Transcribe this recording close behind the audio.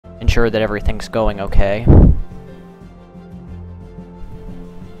ensure that everything's going okay.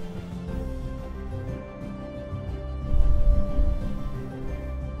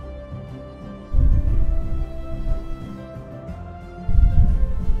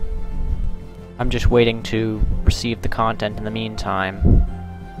 I'm just waiting to receive the content in the meantime.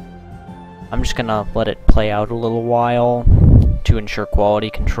 I'm just gonna let it play out a little while to ensure quality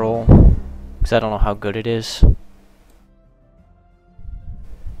control, because I don't know how good it is.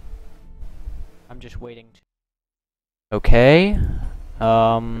 I'm just waiting to... Okay,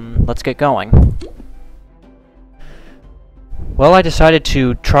 let's get going. Well, I decided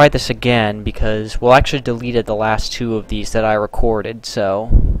to try this again because, well, I actually deleted the last two of these that I recorded, so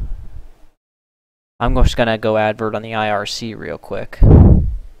I'm just gonna go advert on the IRC real quick.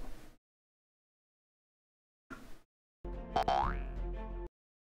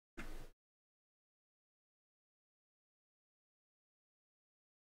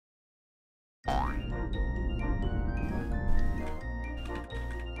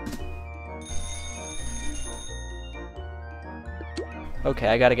 Okay,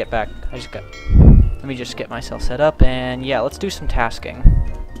 I gotta get back. Let me just get myself set up, and yeah, let's do some tasking.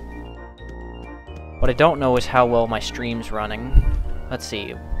 What I don't know is how well my stream's running. Let's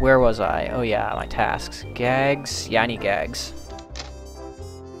see, where was I? Oh yeah, my tasks. Gags? Yeah, I need gags.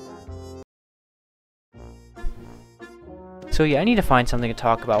 So yeah, I need to find something to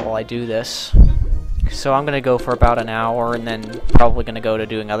talk about while I do this. So I'm gonna go for about an hour, and then probably gonna go to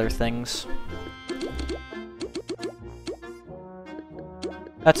doing other things.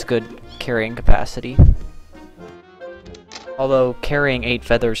 That's good carrying capacity. Although carrying 8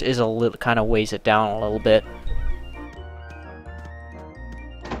 feathers is a little kind of weighs it down a little bit.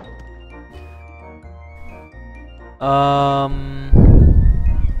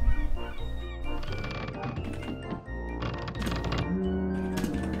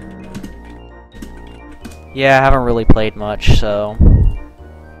 Yeah, I haven't really played much, so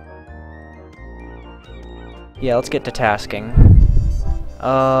yeah, let's get to tasking.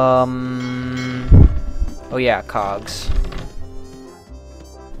 Oh yeah, cogs.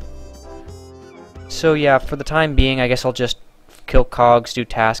 So yeah, for the time being, I guess I'll just kill cogs, do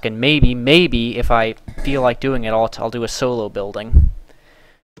task, and maybe if I feel like doing it, I'll do a solo building.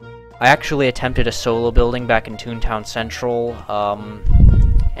 I actually attempted a solo building back in Toontown Central,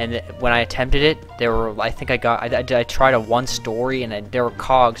 and when I attempted it, there were, I think I tried a one story, and there were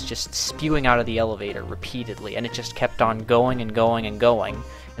cogs just spewing out of the elevator repeatedly, and it just kept on going and going and going,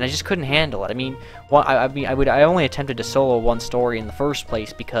 and I just couldn't handle it. I mean, I only attempted to solo one story in the first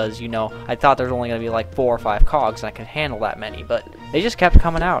place because, you know, I thought there was only going to be like 4 or 5 cogs, and I could handle that many, but they just kept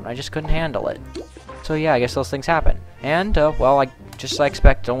coming out, and I just couldn't handle it. So yeah, I guess those things happen. And, well, I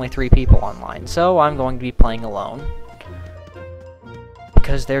expect only 3 people online, so I'm going to be playing alone.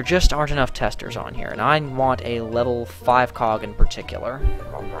 Because there just aren't enough testers on here, and I want a level 5 cog in particular.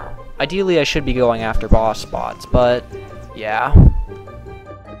 Ideally, I should be going after boss spots, but yeah.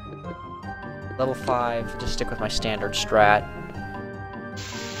 Level 5, just stick with my standard strat.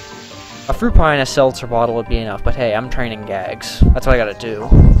 A fruit pie and a seltzer bottle would be enough, but hey, I'm training gags. That's what I gotta do.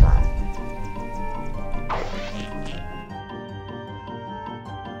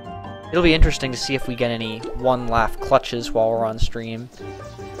 It'll be interesting to see if we get any one-laugh clutches while we're on stream.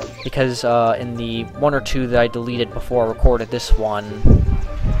 Because in the 1 or 2 that I deleted before I recorded this one,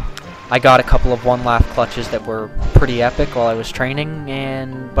 I got a couple of one-laugh clutches that were pretty epic while I was training,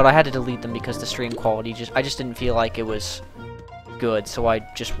 but I had to delete them because the stream quality I just didn't feel like it was good, so I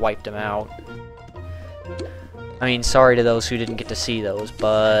just wiped them out. I mean, sorry to those who didn't get to see those,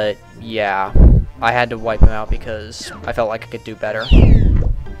 but yeah, I had to wipe them out because I felt like I could do better.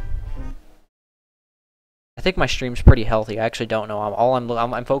 I think my stream's pretty healthy. I actually don't know.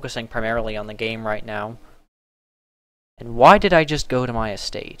 I'm focusing primarily on the game right now. And why did I just go to my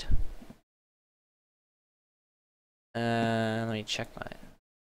estate? Let me check my...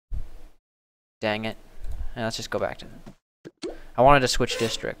 Dang it. Let's just go back to... I wanted to switch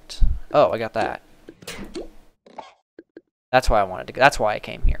district. Oh, I got that. That's why I wanted to go. That's why I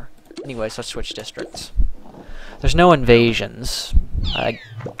came here. Anyways, let's switch districts. There's no invasions. I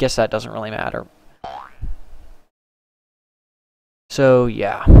guess that doesn't really matter. So,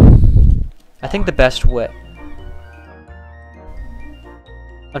 yeah. I think the best way...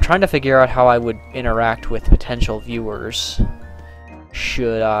 I'm trying to figure out how I would interact with potential viewers.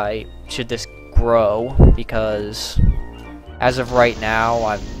 Should this grow? Because as of right now,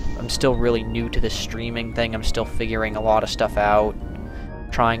 I'm still really new to this streaming thing. I'm still figuring a lot of stuff out.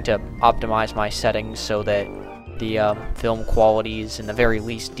 Trying to optimize my settings so that the film quality is in the very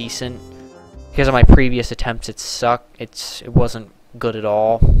least decent. Because of my previous attempts, it wasn't good at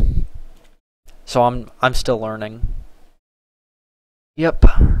all. So I'm still learning. Yep.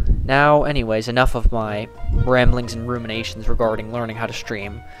 Now, anyways, enough of my ramblings and ruminations regarding learning how to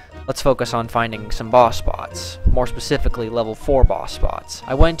stream. Let's focus on finding some boss spots. More specifically, level 4 boss spots.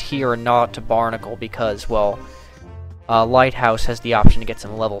 I went here and not to Barnacle because, well, Lighthouse has the option to get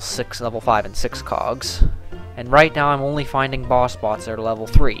some level 6, level 5, and 6 cogs. And right now I'm only finding boss spots that are level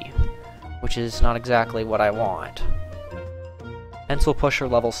 3, which is not exactly what I want. Pencil Pusher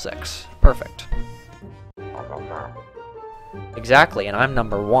level 6. Perfect. Exactly, and I'm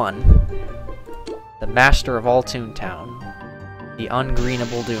number 1. The master of all Toontown. The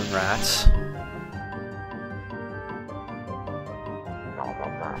ungreenable Dune Rats.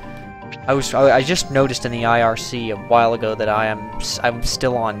 I just noticed in the IRC a while ago that I'm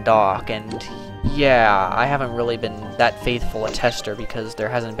still on dock, and yeah, I haven't really been that faithful a tester because there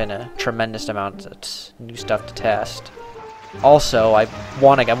hasn't been a tremendous amount of new stuff to test. Also, I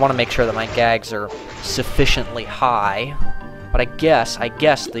want to make sure that my gags are sufficiently high, but I guess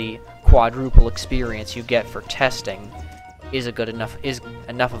the quadruple experience you get for testing is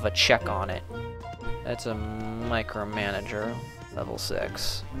enough of a check on it. That's a micromanager, level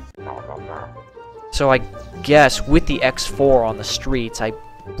 6. So I guess with the X4 on the streets, I'm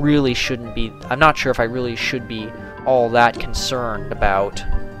not sure if I really should be all that concerned about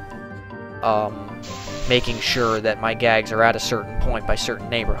making sure that my gags are at a certain point by certain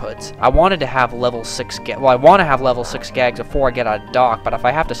neighborhoods. I wanted to have level 6 I want to have level 6 gags before I get out of dock, but if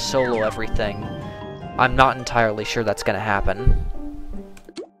I have to solo everything, I'm not entirely sure that's going to happen.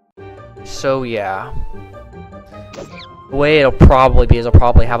 So yeah. The way it'll probably be is I'll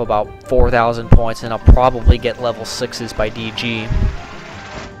probably have about 4,000 points, and I'll probably get level 6s by DG.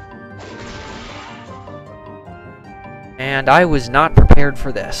 And I was not prepared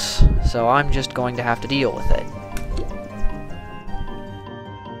for this, so I'm just going to have to deal with it.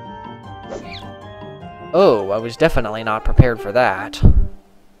 Oh, I was definitely not prepared for that.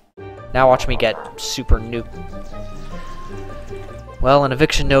 Now watch me get super nuked. Well, an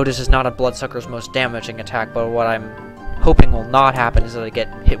eviction notice is not a Bloodsucker's most damaging attack, but what I'm hoping will not happen is that I get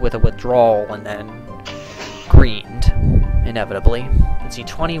hit with a withdrawal and then greened, inevitably. Let's see,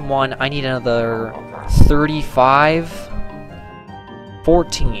 21, I need another 35,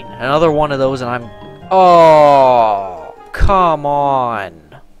 14. Another one of those and I'm... Oh, come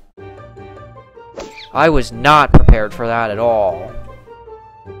on. I was not prepared for that at all.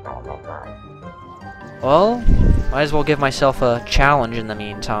 Well, might as well give myself a challenge in the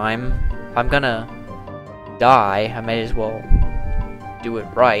meantime. If I'm gonna die, I may as well do it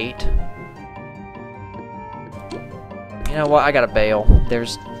right. You know what, I gotta bail.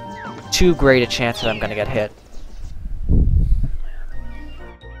 There's too great a chance that I'm gonna get hit.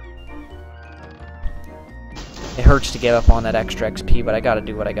 It hurts to give up on that extra XP, but I gotta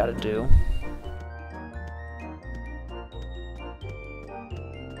do what I gotta do.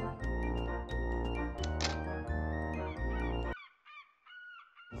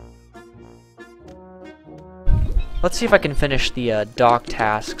 Let's see if I can finish the dock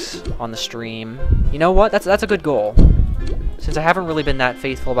tasks on the stream. You know what? That's a good goal. Since I haven't really been that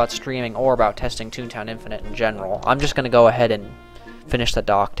faithful about streaming or about testing Toontown Infinite in general, I'm just going to go ahead and finish the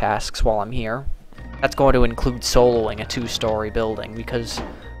dock tasks while I'm here. That's going to include soloing a 2-story building because,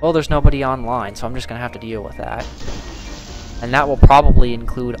 well, there's nobody online, so I'm just going to have to deal with that. And that will probably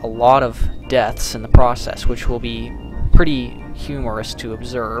include a lot of deaths in the process, which will be pretty humorous to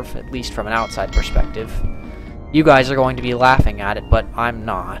observe, at least from an outside perspective. You guys are going to be laughing at it, but I'm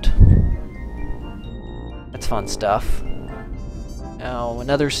not. That's fun stuff. Now,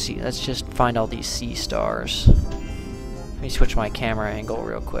 another C. Let's just find all these C stars. Let me switch my camera angle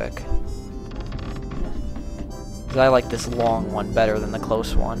real quick. Because I like this long one better than the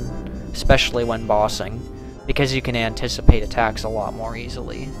close one, especially when bossing, because you can anticipate attacks a lot more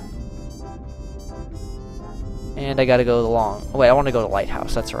easily. And I gotta go the long... Oh, wait, I want to go to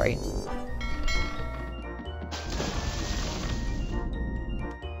Lighthouse, that's right.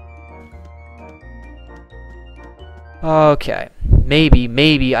 Okay,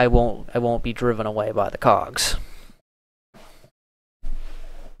 maybe I won't be driven away by the cogs.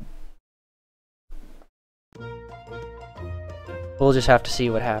 We'll just have to see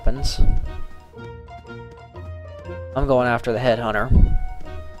what happens. I'm going after the headhunter.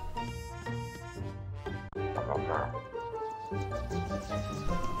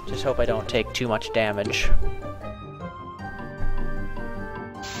 Just hope I don't take too much damage.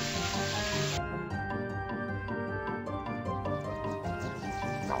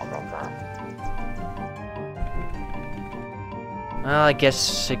 Well, I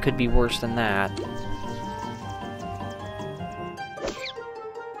guess it could be worse than that.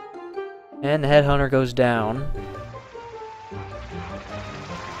 And the headhunter goes down.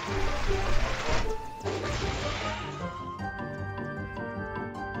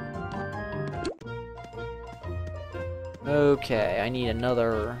 Okay, I need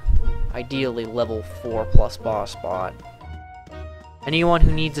another, ideally level 4+ boss bot. Anyone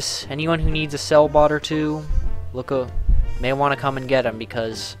who needs a cell bot or two, may want to come and get them,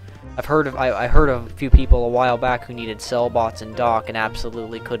 because I heard of a few people a while back who needed cell bots in dock and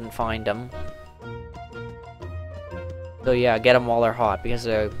absolutely couldn't find them. So yeah, get them while they're hot, because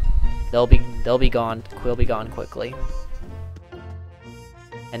they'll be gone quickly.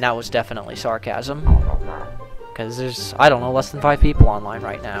 And that was definitely sarcasm, because there's, I don't know, less than 5 people online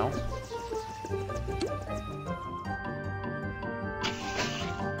right now.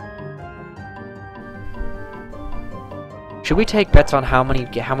 Should we take bets on how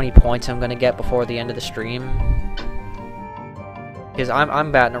many points I'm gonna get before the end of the stream? Because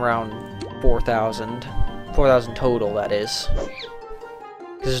I'm batting around 4,000 total, that is.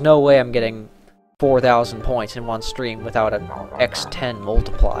 Because there's no way I'm getting 4,000 points in one stream without an x10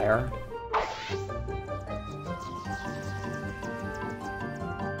 multiplier.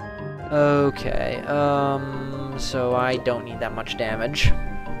 Okay, so I don't need that much damage.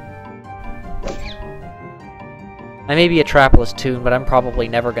 I may be a trapless Toon, but I'm probably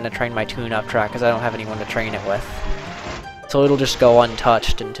never going to train my Toon up track because I don't have anyone to train it with. So it'll just go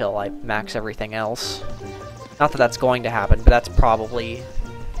untouched until I max everything else. Not that that's going to happen, but that's probably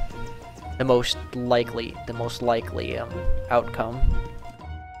the most likely outcome.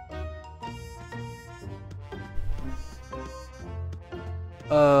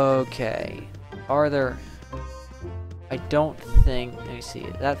 Okay. Are there... I don't think... Let me see.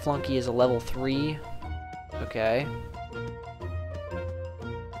 That flunky is a level 3. Okay.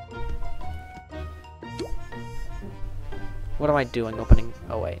 What am I doing opening...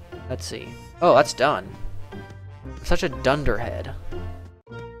 Oh, wait. Let's see. Oh, that's done. I'm such a dunderhead.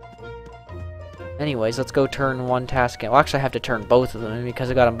 Anyways, let's go turn one task in. Well, actually, I have to turn both of them in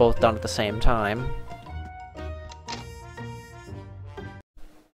because I got them both done at the same time.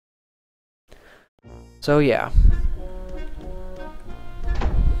 So, yeah.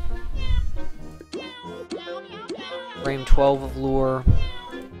 Frame 12 of lure.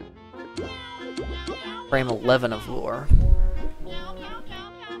 Frame 11 of lure.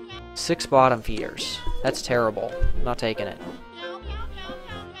 6 bottom feeders. That's terrible. I'm not taking it.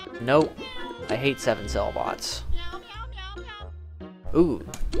 Nope. I hate 7 cell bots. Ooh.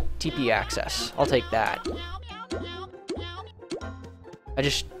 TP access. I'll take that. I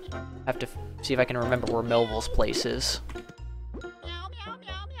just have to see if I can remember where Melville's place is.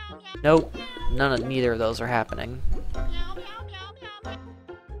 Nope. Neither of those are happening.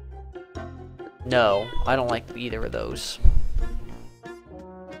 No, I don't like either of those.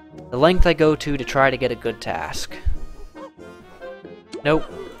 The length I go to try to get a good task. Nope.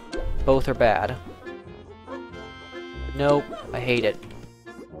 Both are bad. Nope, I hate it.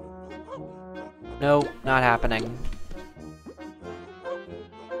 Nope, not happening.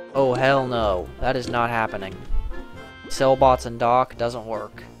 Oh, hell no. That is not happening. Cell bots and dock doesn't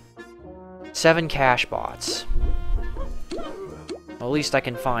work. 7 cash bots. Well, at least I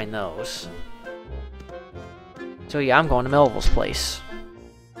can find those. So yeah, I'm going to Melville's place.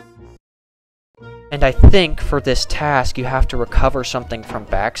 And I think for this task you have to recover something from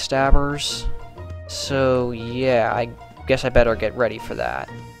backstabbers. So yeah, I guess I better get ready for that.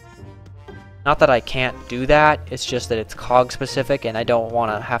 Not that I can't do that, it's just that it's cog specific and I don't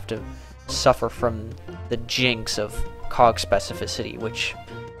want to have to suffer from the jinx of cog specificity, which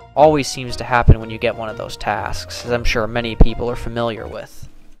always seems to happen when you get one of those tasks, as I'm sure many people are familiar with.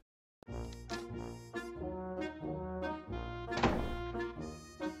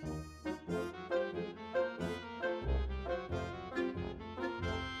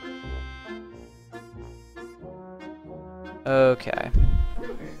 Okay.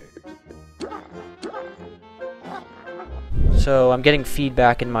 So I'm getting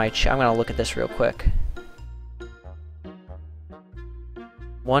feedback in my I'm gonna look at this real quick.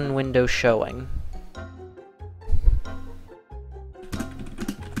 One window showing.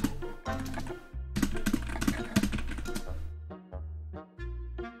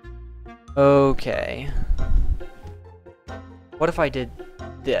 Okay. What if I did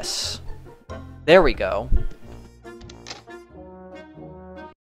this? There we go.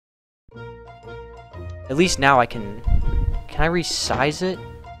 At least now I can... Can I resize it?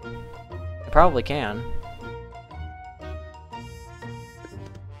 I probably can.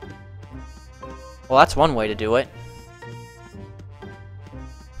 Well, that's one way to do it.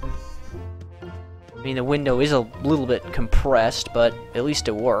 I mean, the window is a little bit compressed, but at least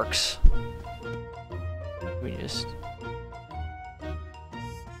it works. We just...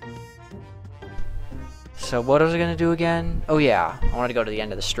 So what was I gonna do again? Oh yeah, I wanted to go to the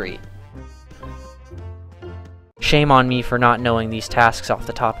end of the street. Shame on me for not knowing these tasks off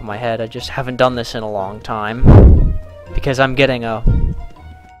the top of my head. I just haven't done this in a long time. Because I'm getting a...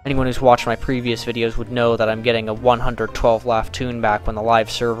 Anyone who's watched my previous videos would know that I'm getting a 112 laugh tune back when the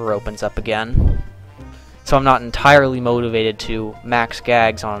live server opens up again. So I'm not entirely motivated to max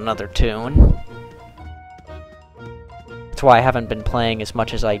gags on another tune. That's why I haven't been playing as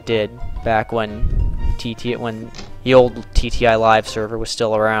much as I did back when the old TTI live server was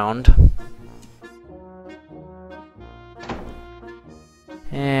still around.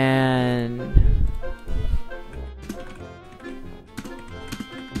 And...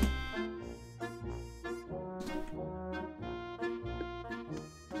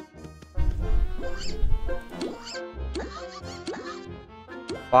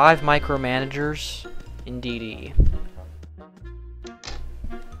 Five micromanagers, indeedy.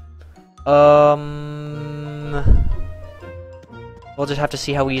 We'll just have to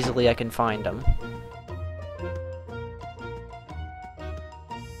see how easily I can find them.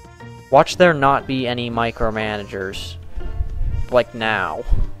 Watch there not be any micromanagers, like now,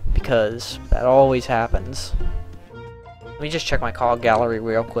 because that always happens. Let me just check my cog gallery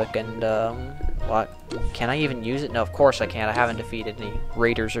real quick and, what? Can I even use it? No, of course I can't. I haven't defeated any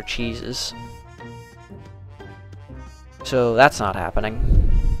raiders or cheeses. So that's not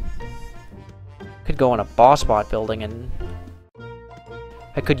happening. Could go in a boss bot building and...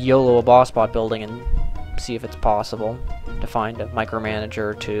 I could YOLO a boss bot building and see if it's possible to find a micromanager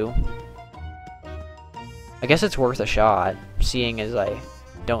or two. I guess it's worth a shot, seeing as I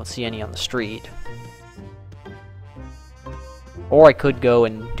don't see any on the street. Or I could go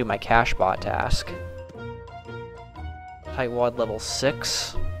and do my cash bot task. Tightwad level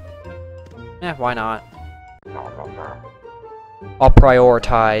 6. Eh, why not? I'll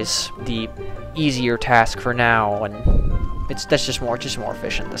prioritize the easier task for now, and that's just more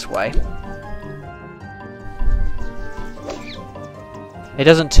efficient this way. It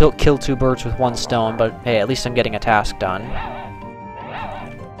doesn't kill two birds with one stone, but hey, at least I'm getting a task done.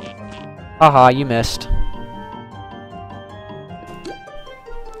 Haha, you missed.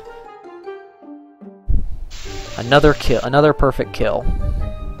 Another kill, another perfect kill.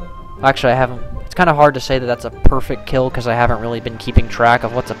 Actually, I haven't... It's kind of hard to say that that's a perfect kill because I haven't really been keeping track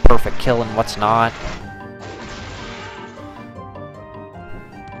of what's a perfect kill and what's not.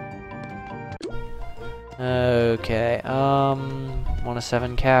 Okay, 1 of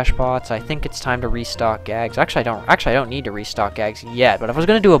 7 cash pots. I think it's time to restock gags. Actually, I don't need to restock gags yet, but if I was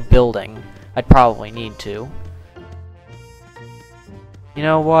gonna do a building, I'd probably need to. You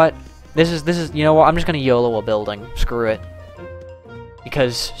know what? You know what? I'm just gonna YOLO a building. Screw it.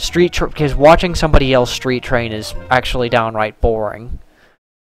 Because watching somebody else street train is actually downright boring.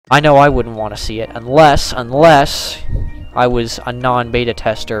 I know I wouldn't want to see it unless I was a non-beta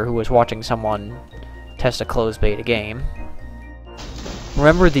tester who was watching someone test a closed beta game.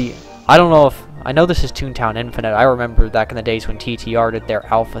 Remember I don't know if... I know this is Toontown Infinite. I remember back in the days when TTR did their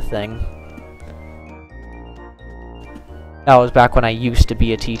alpha thing. That was back when I used to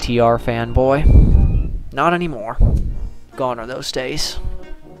be a TTR fanboy. Not anymore. Gone are those days.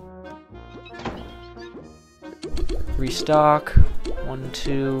 Restock. 1,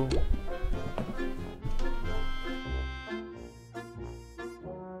 2...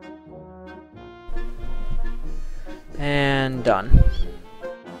 And done.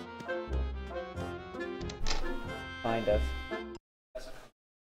 Kind of.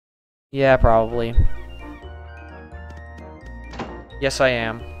 Yeah, probably. Yes, I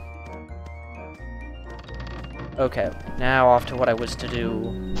am. Okay, now off to what I was to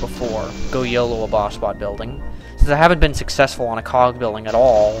do before. Go YOLO a boss bot building. Since I haven't been successful on a cog building at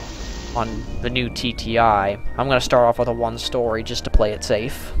all on the new TTI, I'm gonna start off with a 1-story just to play it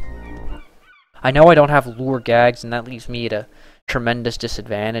safe. I know I don't have lure gags, and that leaves me at a tremendous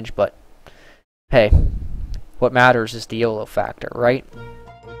disadvantage, but hey, what matters is the YOLO factor, right?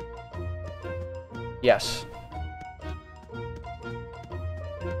 Yes.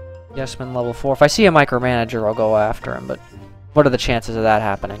 Yesman level 4. If I see a micromanager, I'll go after him, but what are the chances of that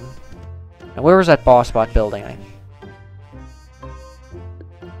happening? And where was that boss bot building?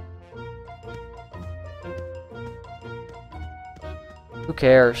 Who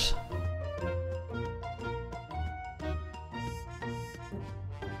cares?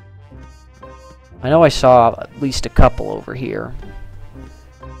 I know I saw at least a couple over here.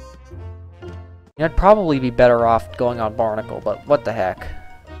 I'd probably be better off going on Barnacle, but what the heck.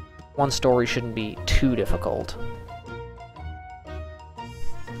 1 story shouldn't be too difficult.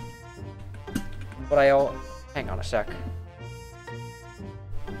 But Hang on a sec.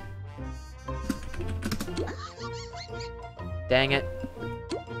 Dang it.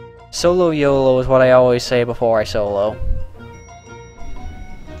 Solo YOLO is what I always say before I solo.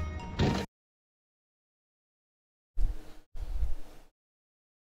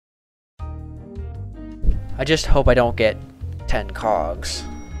 I just hope I don't get 10 cogs.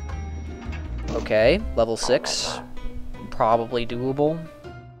 Okay, level 6. Probably doable.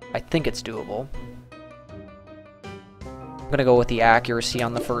 I think it's doable. I'm gonna go with the accuracy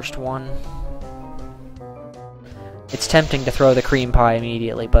on the first one. It's tempting to throw the cream pie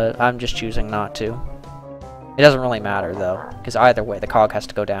immediately, but I'm just choosing not to. It doesn't really matter though, because either way the cog has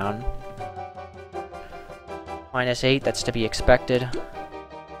to go down. -8, that's to be expected.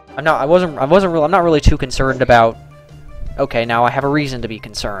 I'm not really too concerned about... Okay, now I have a reason to be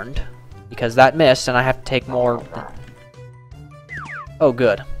concerned. Because that missed, and I have to take more... Oh,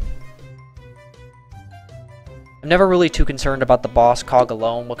 good. I'm never really too concerned about the boss cog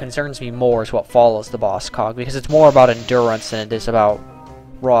alone. What concerns me more is what follows the boss cog, because it's more about endurance than it is about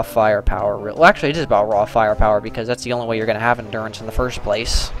raw firepower. Well, actually, it is about raw firepower, because that's the only way you're going to have endurance in the first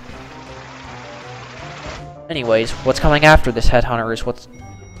place. Anyways, what's coming after this headhunter is what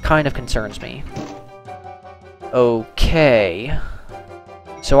kind of concerns me. Okay.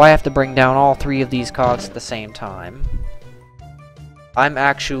 So I have to bring down all 3 of these cogs at the same time. I'm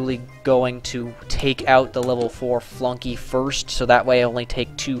actually going to take out the level 4 flunky first, so that way I only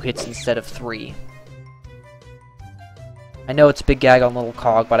take 2 hits instead of 3. I know it's big gag on little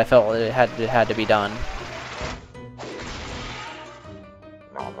cog, but I felt it had to be done.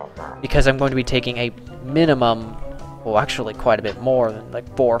 Because I'm going to be taking a minimum, well actually quite a bit more than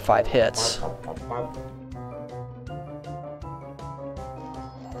like 4 or 5 hits.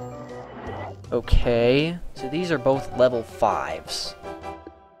 Okay, so these are both level 5s.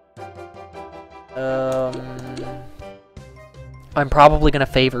 I'm probably gonna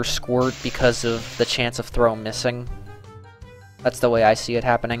favor Squirt because of the chance of throw missing. That's the way I see it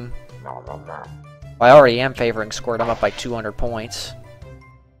happening. I already am favoring Squirt, I'm up by 200 points.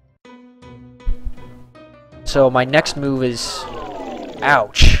 So my next move is...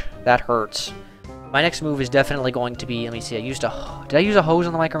 Ouch, that hurts. My next move is definitely going to be, let me see, did I use a hose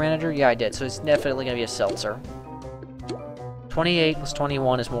on the micromanager? Yeah, I did, so it's definitely going to be a seltzer. 28 plus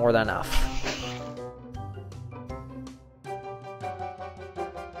 21 is more than enough.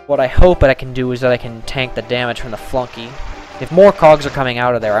 What I hope that I can do is that I can tank the damage from the flunky. If more cogs are coming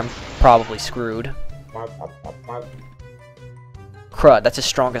out of there, I'm probably screwed. Crud, that's his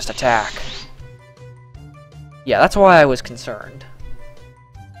strongest attack. Yeah, that's why I was concerned.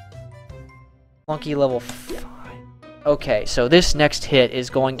 Flunky level 5. Okay, so this next hit is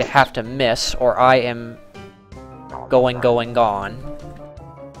going to have to miss, or I am gone.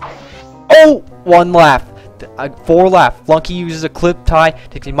 Oh! 1 laugh. 4 laugh. Flunky uses a clip tie,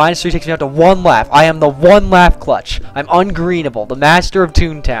 takes me -3, takes me out to 1 laugh. I am the 1 laugh clutch. I'm ungreenable, the master of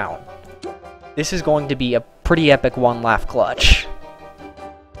Toontown. This is going to be a pretty epic 1 laugh clutch.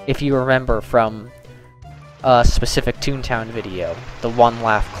 If you remember from a specific Toontown video, the 1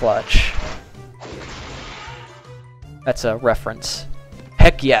 laugh clutch. That's a reference.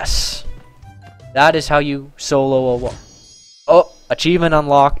 Heck yes! That is how you solo a... Oh! Achievement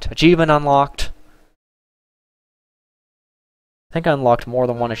unlocked! Achievement unlocked! I think I unlocked more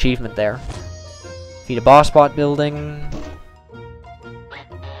than 1 achievement there. Defeat a boss bot building.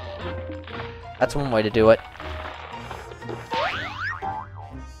 That's one way to do it.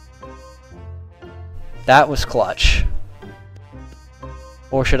 That was clutch.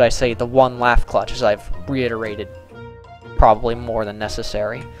 Or should I say the 1 laugh clutch, as I've reiterated. Probably more than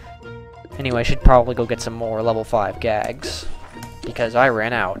necessary. Anyway, I should probably go get some more level 5 gags. Because I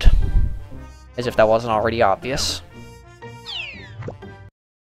ran out. As if that wasn't already obvious.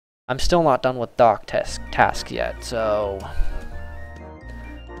 I'm still not done with dock tasks yet, so...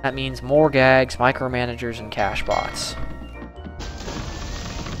 That means more gags, micromanagers, and cash bots.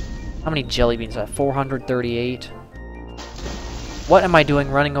 How many jelly beans do I have? 438? What am I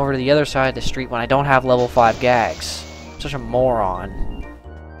doing running over to the other side of the street when I don't have level 5 gags? I'm such a moron.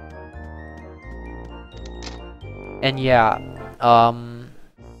 And yeah, no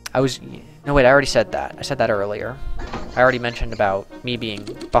wait, I already said that. I said that earlier. I already mentioned about me being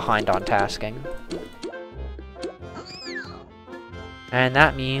behind on tasking. And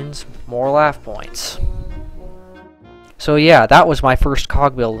that means more laugh points. So yeah, that was my first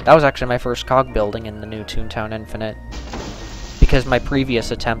cog build. That was actually my first cog building in the new Toontown Infinite. Because my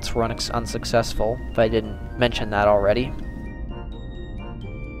previous attempts were unsuccessful, if I didn't mention that already.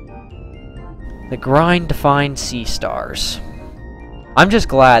 The grind to find sea stars. I'm just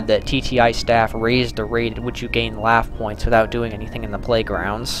glad that TTI staff raised the rate at which you gain laugh points without doing anything in the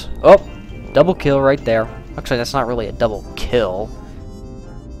playgrounds. Oh! Double kill right there. Actually, that's not really a double kill.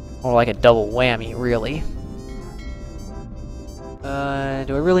 More like a double whammy, really.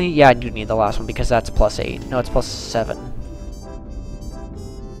 Do I really? Yeah, I do need the last one because that's +8. No, it's +7.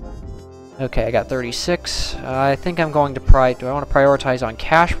 Okay, I got 36. I think I'm going to do I want to prioritize on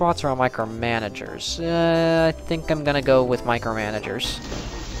cash bots or on micromanagers? I think I'm gonna go with micromanagers.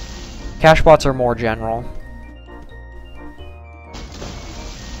 Cash bots are more general.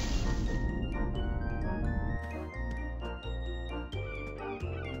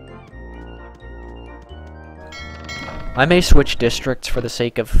 I may switch districts for the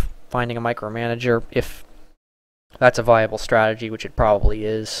sake of finding a micromanager if that's a viable strategy, which it probably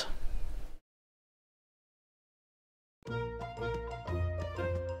is.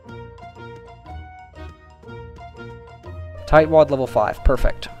 Tightwad level 5,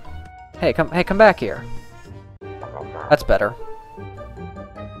 perfect. Hey, come back here. That's better.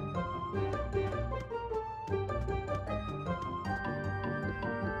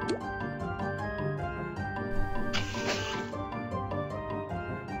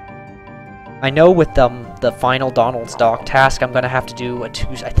 I know with the final Donald's Dock task, I'm gonna have to do I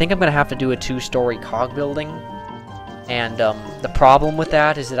think I'm gonna have to do a 2-story cog building. And the problem with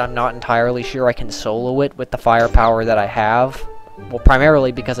that is that I'm not entirely sure I can solo it with the firepower that I have. Well,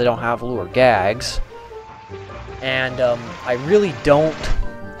 primarily because I don't have lure gags. And I really don't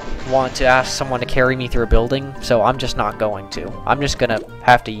want to ask someone to carry me through a building, so I'm just not going to. I'm just gonna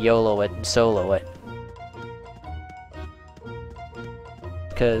have to YOLO it and solo it.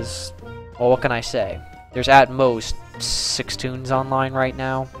 Because, well, what can I say? There's at most 6 tunes online right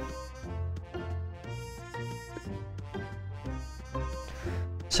now.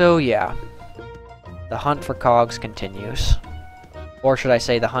 So yeah, the hunt for cogs continues. Or should I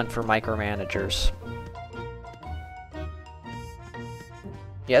say the hunt for micromanagers.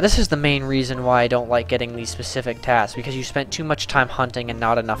 Yeah, this is the main reason why I don't like getting these specific tasks, because you spent too much time hunting and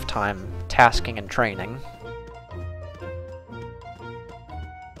not enough time tasking and training.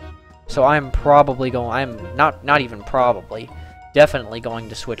 So I'm probably not even probably, definitely going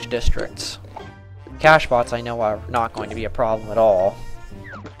to switch districts. Cash bots I know are not going to be a problem at all.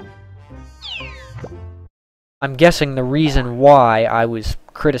 I'm guessing the reason why I was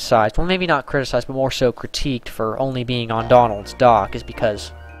criticized, well maybe not criticized, but more so critiqued for only being on Donald's Dock is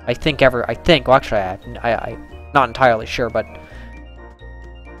because I think, well actually I'm not entirely sure, but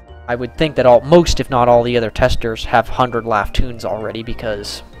I would think that most if not all the other testers have 100 laugh tunes already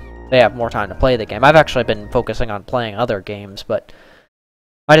because they have more time to play the game. I've actually been focusing on playing other games, but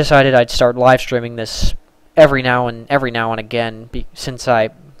I decided I'd start live streaming this every now and again since I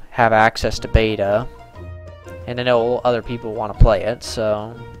have access to beta. And I know other people want to play it,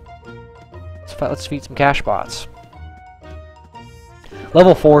 so let's feed some cash bots.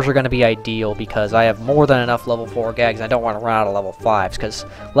 Level 4s are going to be ideal because I have more than enough level 4 gags. And I don't want to run out of level 5s because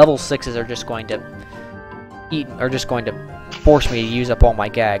level 6s are just going to force me to use up all my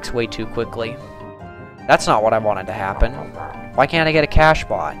gags way too quickly. That's not what I wanted to happen. Why can't I get a cash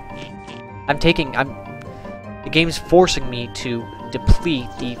bot? The game's forcing me to deplete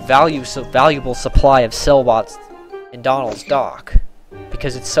the valuable supply of cellbots in Donald's Dock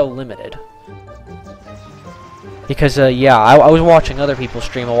because it's so limited. Because yeah, I was watching other people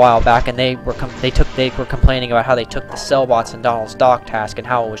stream a while back, and they were complaining about how they took the cellbots in Donald's Dock task and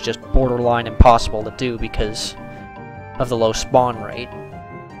how it was just borderline impossible to do because of the low spawn rate.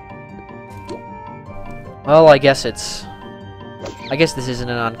 Well, I guess this isn't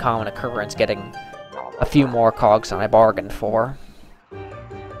an uncommon occurrence getting a few more cogs than I bargained for.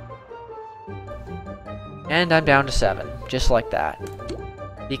 And I'm down to 7, just like that.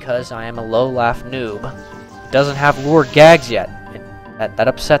 Because I am a low laugh noob. Doesn't have lure gags yet. That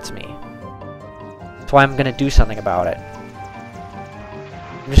upsets me. That's why I'm gonna do something about it.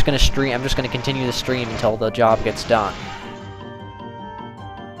 I'm just gonna continue the stream until the job gets done.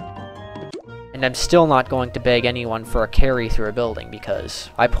 And I'm still not going to beg anyone for a carry through a building because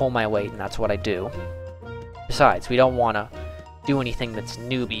I pull my weight and that's what I do. Besides, we don't want to do anything that's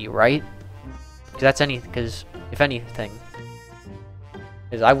newbie, right? Because if anything,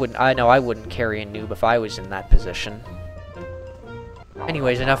 I know I wouldn't carry a noob if I was in that position.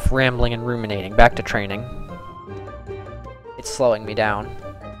 Anyways, enough rambling and ruminating. Back to training. It's slowing me down.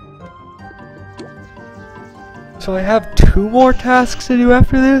 So I have 2 more tasks to do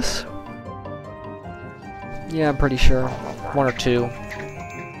after this? Yeah, I'm pretty sure. 1 or 2.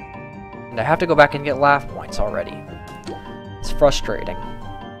 And I have to go back and get laugh points already. It's frustrating.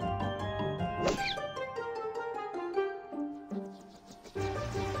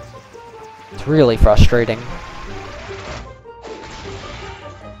 It's really frustrating.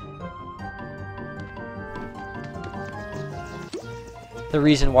 The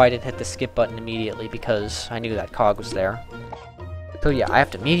reason why I didn't hit the skip button immediately, because I knew that cog was there. So yeah, I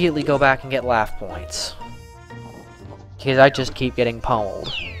have to immediately go back and get laugh points. Because I just keep getting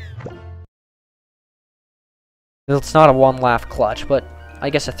pummeled. It's not a 1 laugh clutch, but I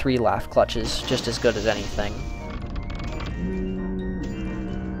guess a 3 laugh clutch is just as good as anything.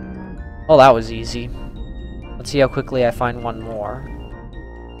 Oh, that was easy. Let's see how quickly I find one more.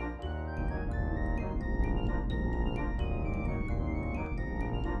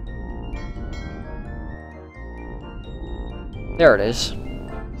 There it is.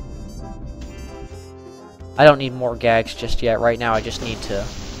 I don't need more gags just yet. Right now I just need to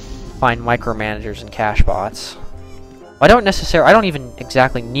find micromanagers and cash bots. I don't even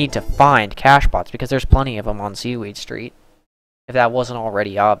exactly need to find cash bots because there's plenty of them on Seaweed Street. If that wasn't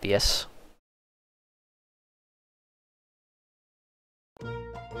already obvious.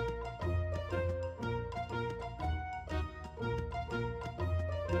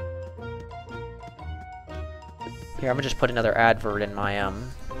 Here, I'm gonna just put another advert in my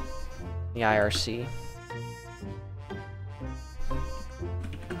the IRC.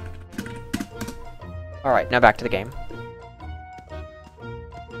 Alright, now back to the game.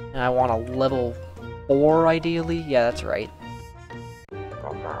 And I want a level 4 ideally? Yeah, that's right.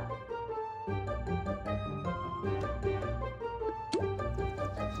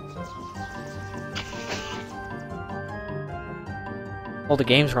 Well, the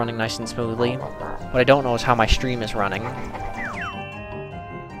game's running nice and smoothly. What I don't know is how my stream is running.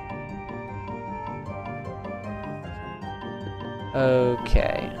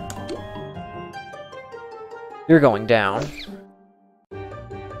 Okay. You're going down.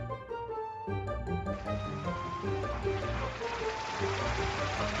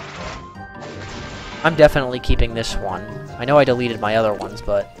 I'm definitely keeping this one. I know I deleted my other ones,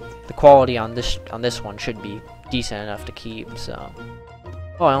 but the quality on this one should be decent enough to keep, so...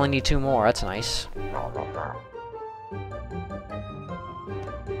 Oh, I only need 2 more. That's nice.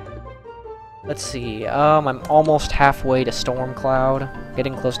 Let's see. I'm almost halfway to Storm Cloud.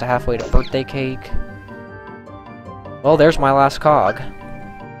 Getting close to halfway to Birthday Cake. Well, there's my last cog.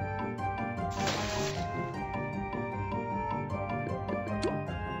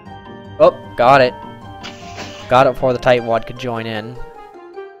 Oh, got it. Got it before the tightwad could join in.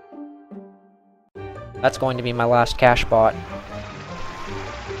 That's going to be my last cash bot.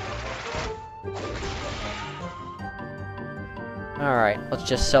 Alright, let's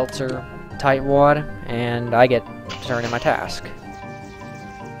just seltzer tightwad, and I get to turn in my task.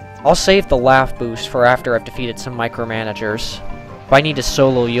 I'll save the laugh boost for after I've defeated some micromanagers. If I need to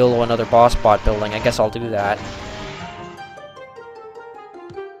solo YOLO another boss bot building, I guess I'll do that.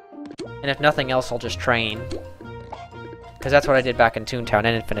 And if nothing else, I'll just train. Because that's what I did back in Toontown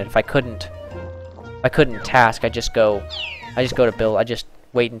and Infinite. If I couldn't task, I just go to build. I just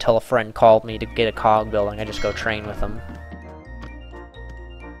wait until a friend called me to get a cog building. I just go train with them.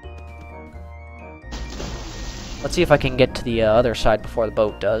 Let's see if I can get to the other side before the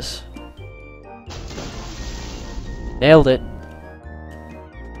boat does. Nailed it.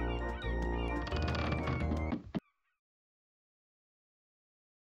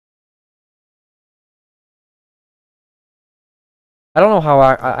 I don't know how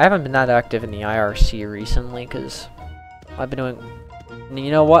I haven't been that active in the IRC recently, because I've been doing... You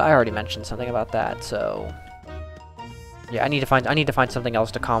know what? I already mentioned something about that, so... Yeah, I need to find something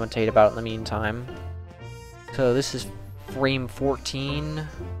else to commentate about in the meantime. So this is frame 14.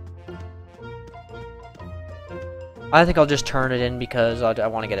 I think I'll just turn it in because I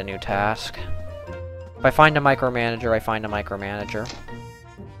want to get a new task. If I find a micromanager, I find a micromanager.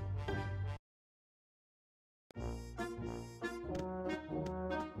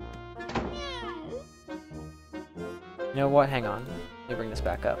 You know what? Hang on. Let me bring this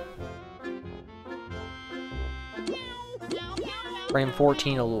back up. Frame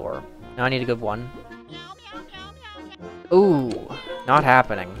 14 allure. Now I need a good one. Ooh, not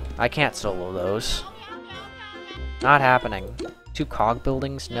happening. I can't solo those. Not happening. 2 cog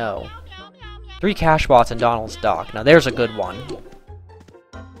buildings? No. 3 cash bots and Donald's Dock. Now there's a good one.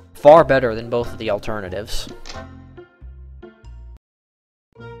 Far better than both of the alternatives.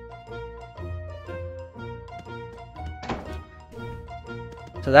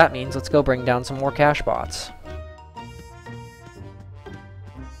 So that means let's go bring down some more cash bots.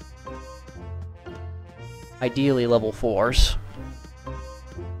 Ideally level 4s.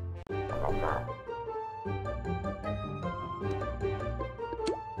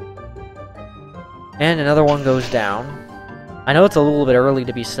 And another one goes down. I know it's a little bit early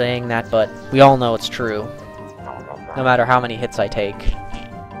to be saying that, but we all know it's true. No matter how many hits I take.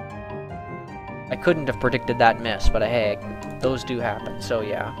 I couldn't have predicted that miss, but hey, those do happen, so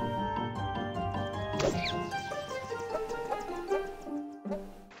yeah.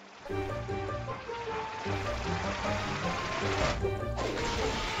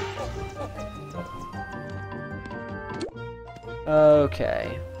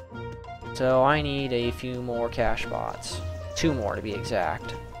 Okay. So I need a few more cash bots. 2 more to be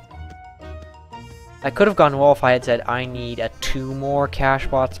exact. I could have gone well if I had said I need 2 more cash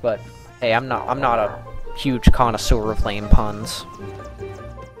bots, but hey, I'm not a huge connoisseur of lame puns.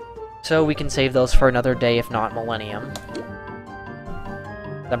 So we can save those for another day, if not millennium.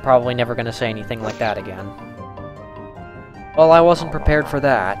 I'm probably never gonna say anything like that again. Well, I wasn't prepared for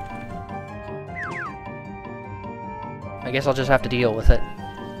that. I guess I'll just have to deal with it.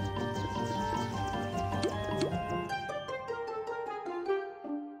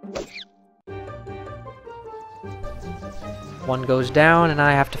 One goes down, and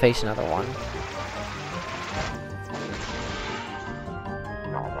I have to face another one.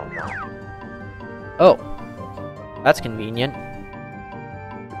 Oh, that's convenient.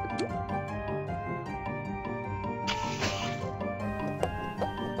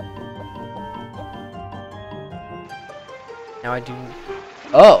 Now I do...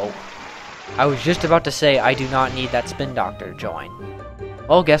 Oh! I was just about to say I do not need that spin doctor to join.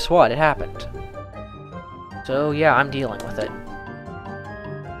 Well, guess what? It happened. So, yeah, I'm dealing with it.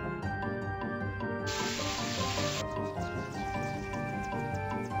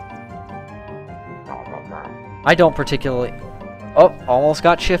 I don't particularly... Oh, almost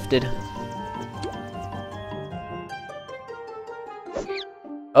got shifted.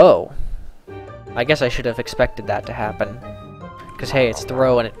 Oh. I guess I should have expected that to happen. Because, hey, it's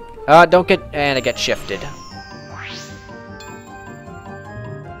throw and it... don't get... And it gets shifted.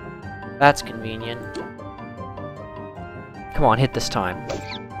 That's convenient. Come on, hit this time.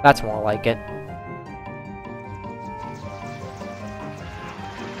 That's more like it.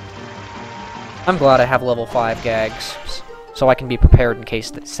 I'm glad I have level 5 gags, so I can be prepared in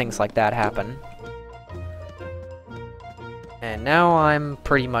case things like that happen. And now I'm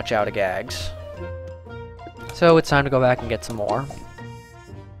pretty much out of gags. So it's time to go back and get some more.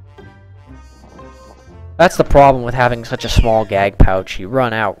 That's the problem with having such a small gag pouch. You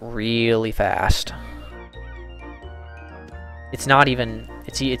run out really fast. It's not even...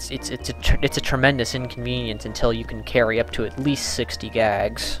 It's a tremendous inconvenience until you can carry up to at least 60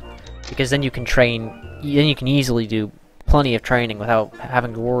 gags. Because then you can train... Then you can easily do plenty of training without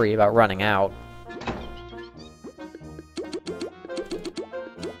having to worry about running out.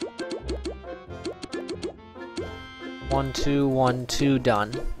 One, two,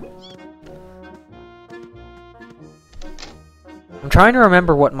 done. I'm trying to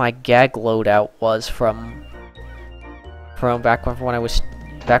remember what my gag loadout was from back when I was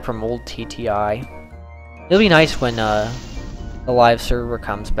back from old TTI. It'll be nice when the live server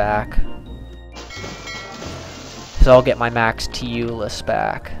comes back, so I'll get my max TU list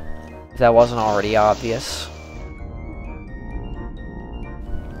back, if that wasn't already obvious.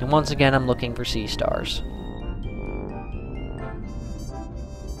 And once again, I'm looking for C stars.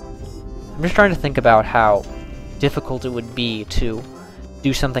 I'm just trying to think about how difficult it would be to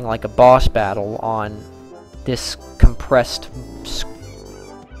do something like a boss battle on this compressed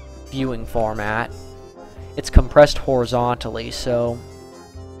viewing format. It's compressed horizontally, so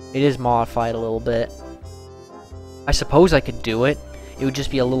it is modified a little bit. I suppose I could do it. It would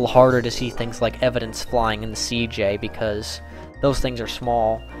just be a little harder to see things like evidence flying in the CJ because those things are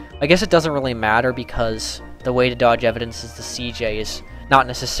small. I guess it doesn't really matter because the way to dodge evidence is the CJ is not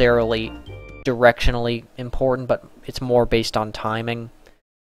necessarily directionally important, but it's more based on timing.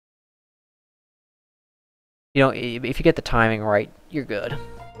 You know, if you get the timing right, you're good.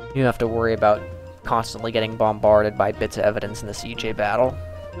 You don't have to worry about constantly getting bombarded by bits of evidence in the CJ battle.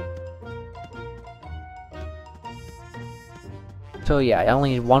 So yeah, I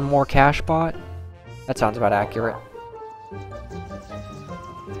only need one more cash bot. That sounds about accurate.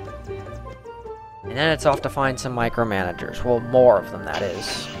 And then it's off to find some micromanagers. Well, more of them, that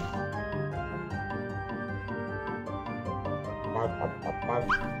is.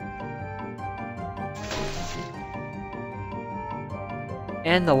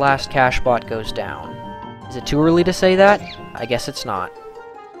 And the last cash bot goes down. Is it too early to say that? I guess it's not.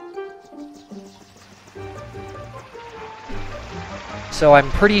 So I'm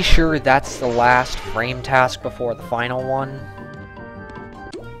pretty sure that's the last frame task before the final one.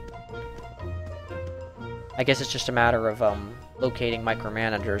 I guess it's just a matter of locating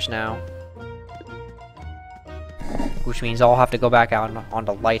micromanagers now. which means I'll have to go back out on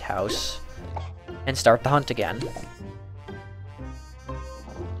the lighthouse and start the hunt again.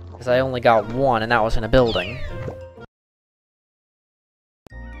 Because I only got one, and that was in a building.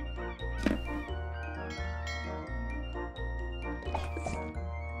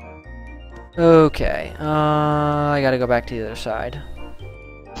 Okay, I gotta go back to the other side.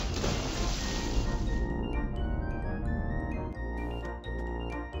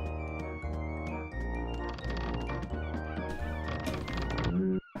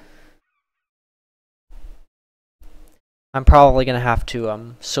 I'm probably gonna have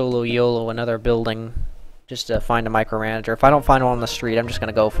to solo YOLO another building just to find a micromanager. If I don't find one on the street, I'm just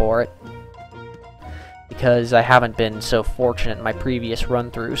gonna go for it. Because I haven't been so fortunate in my previous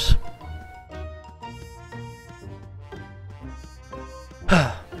run-throughs.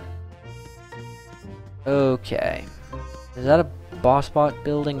 Okay. Is that a bossbot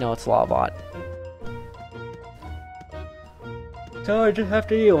building? No, it's lawbot. So I just have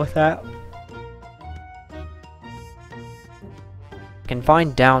to deal with that. I can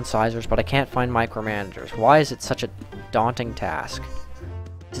find downsizers, but I can't find micromanagers. Why is it such a daunting task?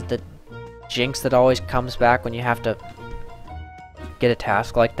 Is it the jinx that always comes back when you have to get a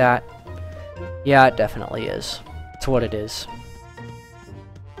task like that? Yeah, it definitely is. It's what it is.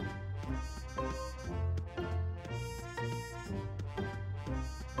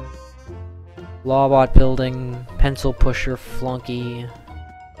 Lawbot building, pencil pusher, flunky,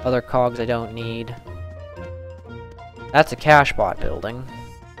 other cogs I don't need. That's a cashbot building.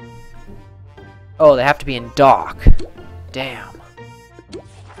 Oh, they have to be in dock. Damn.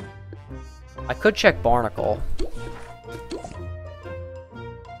 I could check Barnacle.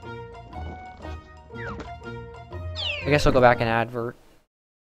 I guess I'll go back and advert.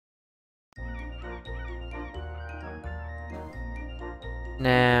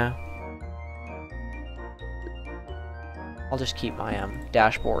 Nah. I'll just keep my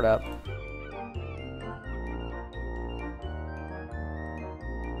dashboard up.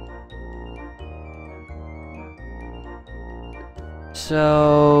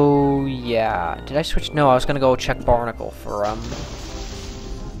 So yeah, did I switch? No, I was gonna go check Barnacle for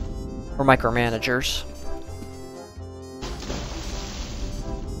micromanagers.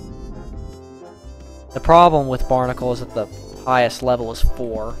 The problem with Barnacle is that the highest level is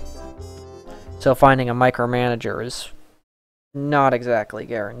 4, so finding a micromanager is not exactly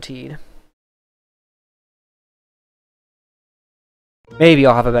guaranteed. Maybe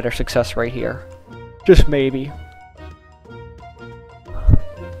I'll have a better success rate here. Just maybe.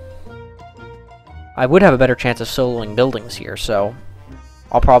 I would have a better chance of soloing buildings here, so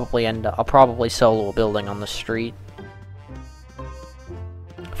I'll probably solo a building on the street.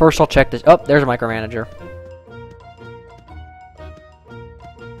 First I'll check this. Oh, there's a micromanager.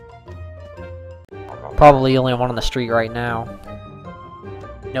 Probably the only one on the street right now.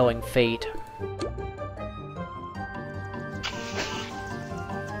 Knowing fate.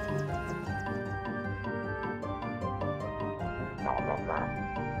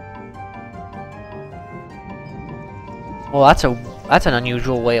 Well, that's an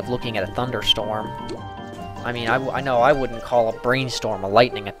unusual way of looking at a thunderstorm. I mean, I know I wouldn't call a brainstorm a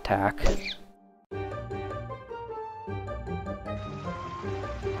lightning attack.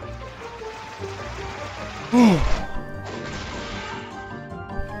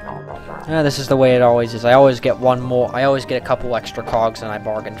 Yeah, this is the way it always is. I always get a couple extra cogs than I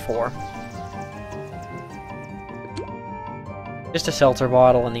bargained for. Just a seltzer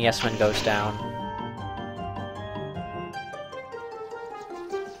bottle and the S-Man goes down.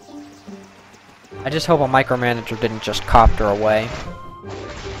 I just hope a micromanager didn't just copter away.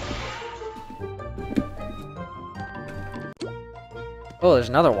 Oh, there's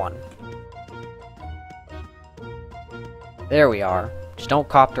another one. There we are. Just don't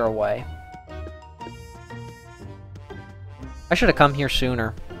copter away. I should have come here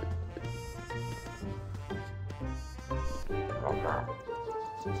sooner.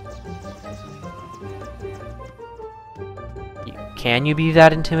 Can you be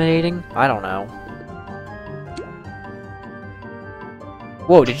that intimidating? I don't know.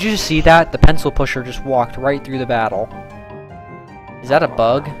 Whoa, did you just see that? The pencil pusher just walked right through the battle. Is that a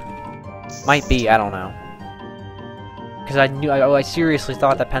bug? Might be, I don't know. Because I seriously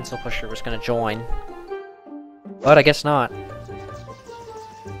thought that pencil pusher was gonna join. But I guess not.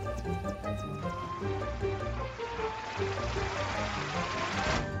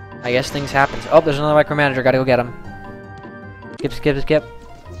 I guess things happen. Oh, there's another micromanager, gotta go get him. Skip.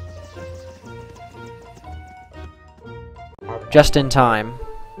 Just in time.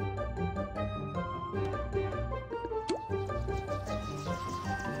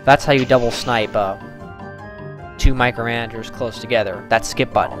 That's how you double snipe two micromanagers close together. That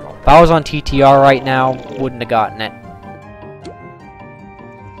skip button. If I was on TTR right now, wouldn't have gotten it.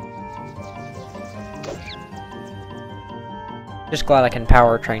 Just glad I can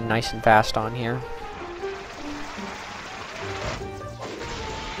power train nice and fast on here.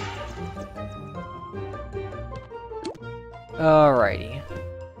 Alrighty.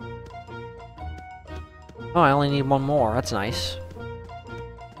 Oh, I only need one more. That's nice.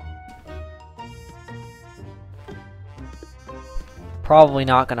 Probably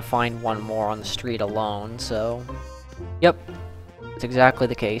not gonna find one more on the street alone, so... Yep. That's exactly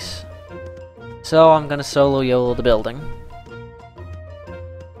the case. So, I'm gonna solo YOLO the building.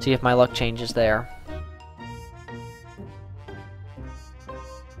 See if my luck changes there.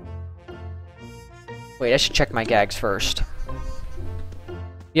 Wait, I should check my gags first.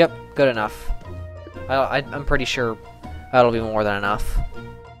 Yep, good enough. I'm pretty sure that'll be more than enough.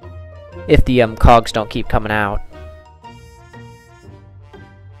 If the cogs don't keep coming out.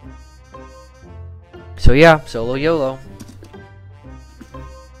 So yeah, solo YOLO.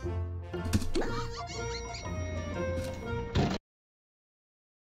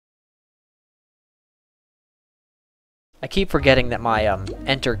 I keep forgetting that my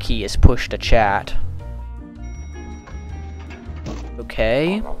enter key is push to chat.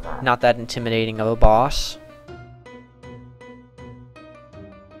 Okay, not that intimidating of a boss.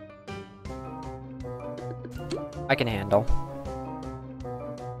 I can handle.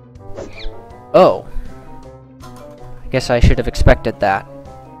 Oh. I guess I should have expected that.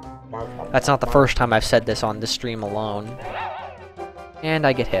 That's not the first time I've said this on this stream alone. And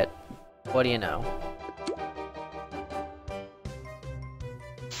I get hit. What do you know?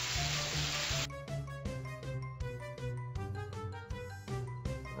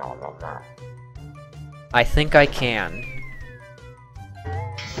 I think I can.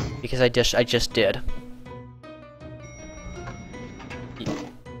 Because I just did.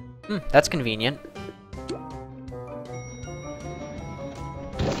 That's convenient.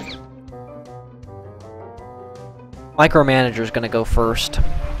 Micromanager's gonna go first.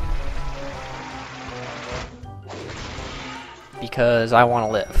 Because I want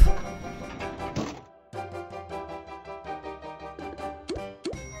to live.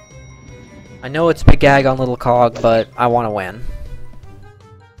 I know it's big gag on little cog, but I want to win.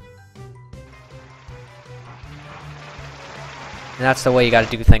 And that's the way you gotta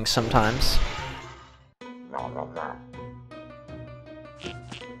do things sometimes.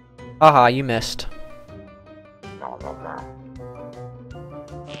 Haha, you missed.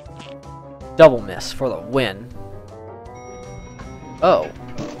 Double miss for the win. Oh.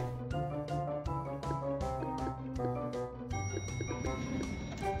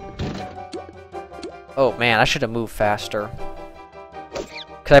 Oh man, I should have moved faster.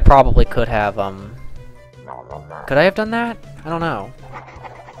 Cause I probably could have, Could I have done that? I don't know.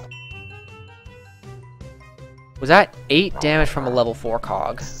 Was that 8 damage from a level 4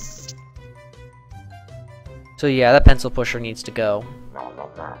 cog? So yeah, that pencil pusher needs to go.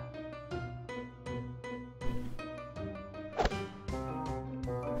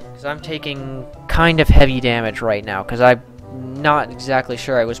 Because I'm taking kind of heavy damage right now, because I'm not exactly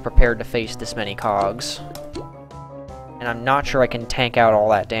sure I was prepared to face this many cogs. And I'm not sure I can tank out all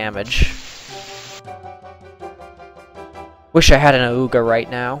that damage. Wish I had an Auga right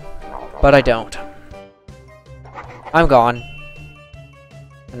now, but I don't. I'm gone.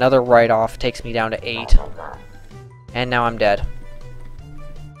 Another write-off takes me down to 8. And now I'm dead.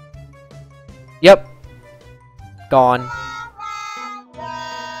 Yep. Gone.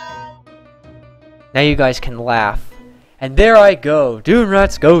 Now you guys can laugh. And there I go. Dune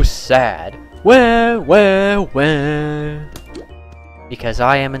Rats go sad. Wah. Because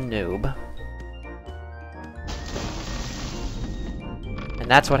I am a noob.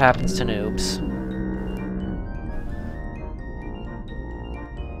 And that's what happens to noobs.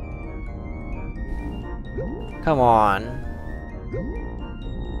 Come on.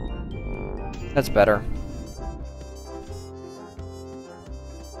 That's better.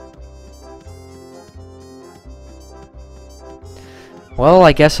 Well,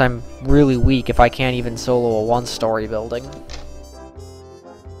 I guess I'm really weak if I can't even solo a one-story building.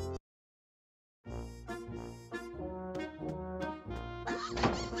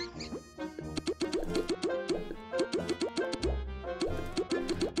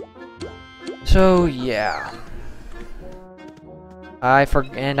 So, yeah.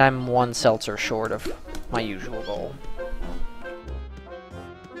 And I'm one seltzer short of my usual goal.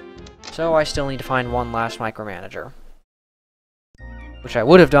 So I still need to find one last micromanager. Which I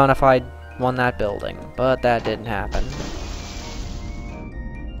would have done if I'd won that building, but that didn't happen.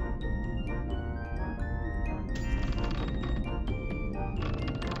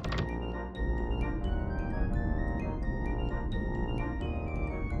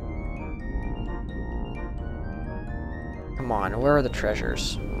 Come on, where are the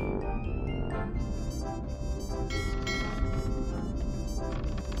treasures?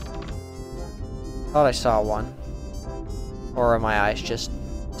 Thought I saw one. Or are my eyes just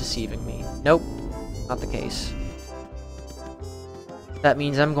deceiving me? Nope, not the case. That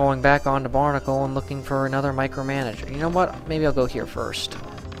means I'm going back onto Barnacle and looking for another micromanager. You know what? Maybe I'll go here first.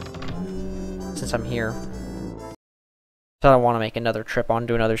 Since I'm here. So I don't want to make another trip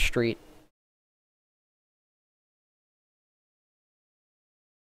onto another street.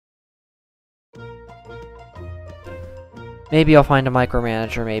 Maybe I'll find a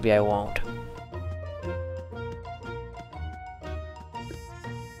micromanager, maybe I won't.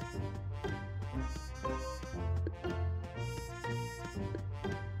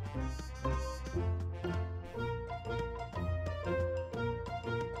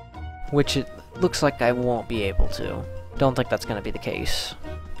 Which it looks like I won't be able to. Don't think that's going to be the case.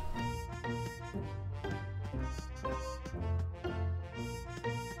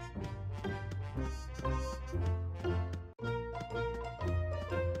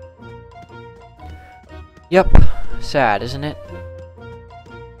 Yep. Sad, isn't it?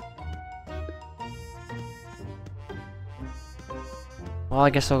 Well, I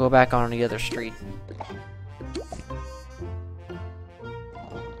guess I'll go back on the other street.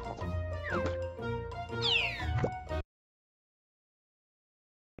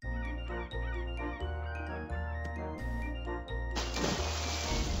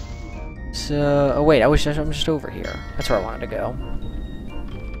 So, oh wait, I'm just over here. That's where I wanted to go.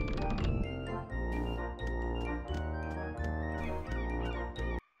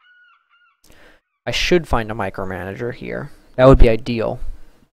 I should find a micromanager here. That would be ideal.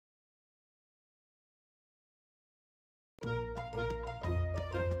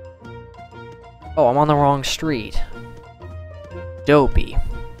 Oh, I'm on the wrong street. Dopey.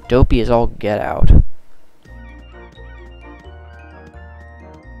 Dopey is all get out.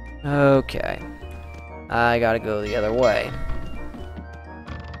 Okay. I gotta go the other way.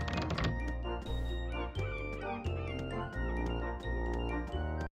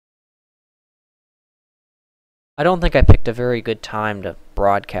 I don't think I picked a very good time to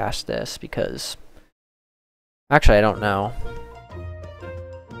broadcast this because... Actually, I don't know.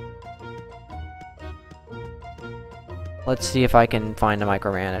 Let's see if I can find a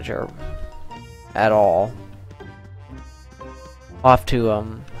micromanager at all. I'll have to,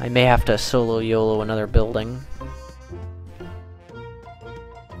 I may have to solo YOLO another building.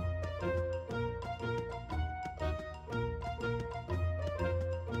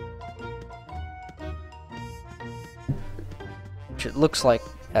 Which it looks like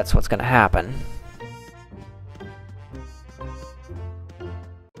that's what's gonna happen.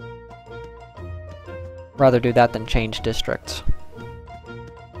 Rather do that than change districts.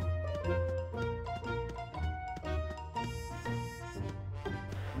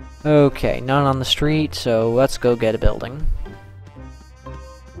 Okay, none on the street, so let's go get a building.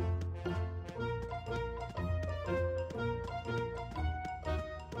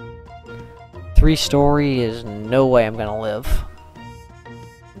 Three-story is no way I'm gonna live.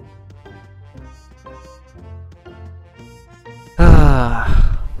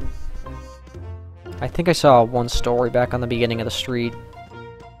 I think I saw one story back on the beginning of the street.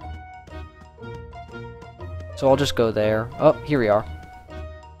 So I'll just go there. Oh, here we are.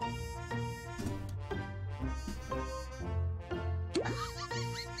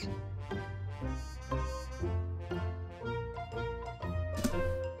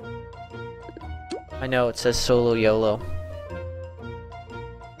 I know, it says solo YOLO.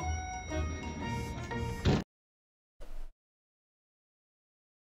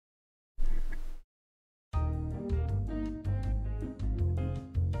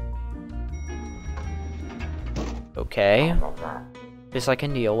 Okay. This I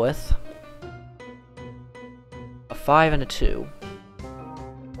can deal with. A 5 and a 2.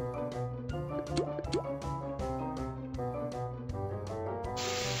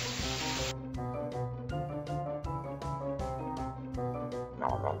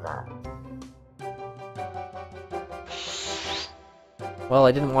 Well,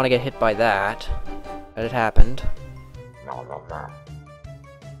 I didn't want to get hit by that, but it happened.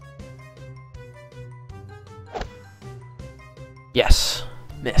 Yes,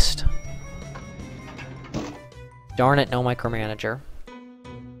 missed. Darn it, no micromanager.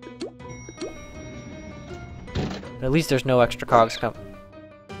 But at least there's no extra cogs come.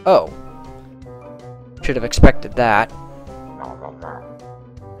 Oh. Should have expected that.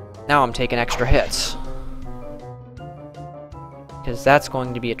 Now I'm taking extra hits. Because that's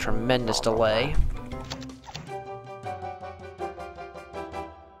going to be a tremendous delay.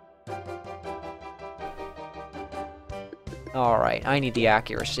 Alright, I need the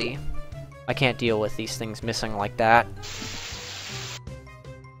accuracy. I can't deal with these things missing like that.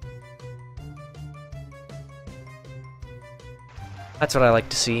 That's what I like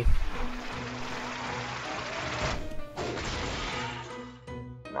to see.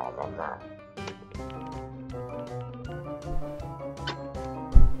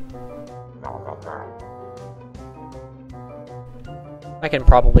 I can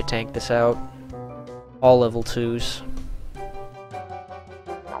probably tank this out. All level 2s.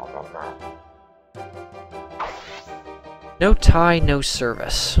 No tie, no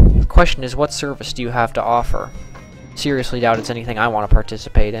service. The question is, what service do you have to offer? Seriously doubt it's anything I want to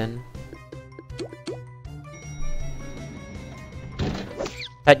participate in.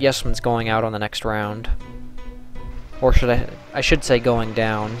 That Yesman's going out on the next round. Or should I should say going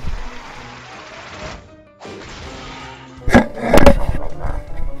down.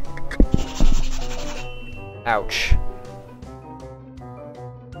 Ouch.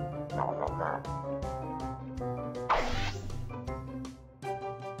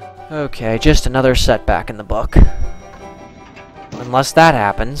 Okay, just another setback in the book. Unless that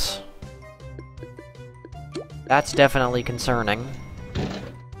happens. That's definitely concerning.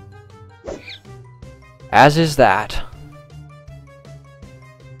 As is that.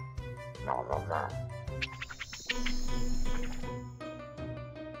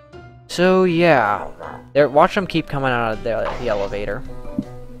 So yeah, watch them keep coming out of the elevator.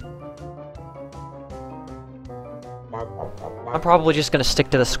 I'm probably just gonna stick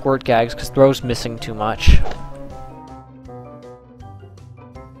to the squirt gags because throw's missing too much.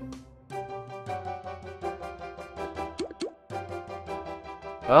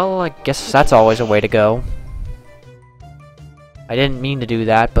 Well, I guess that's always a way to go. I didn't mean to do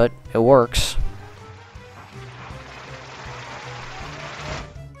that, but it works.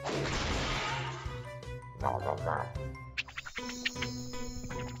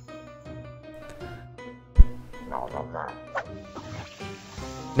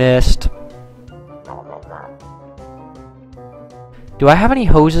 Missed. Do I have any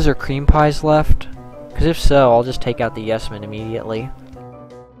hoses or cream pies left? Because if so, I'll just take out the Yesman immediately.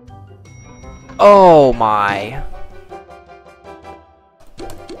 Oh my!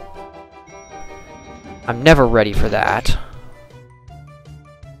 I'm never ready for that.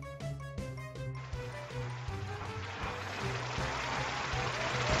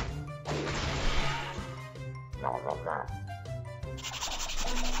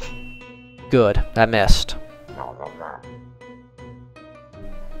 Good, that missed.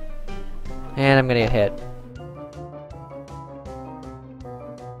 And I'm gonna get hit.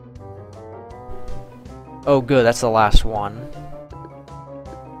 Oh good, that's the last one.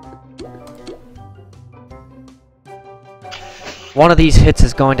 One of these hits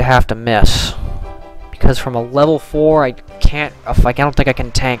is going to have to miss. Because from a level 4, I don't think I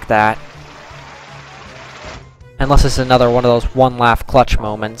can tank that. Unless it's another one of those one laugh clutch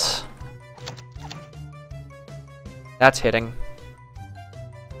moments. That's hitting.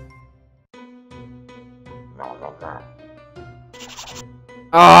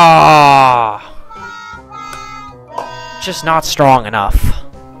 Ah! Just not strong enough.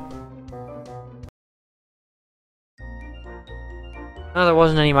 No, there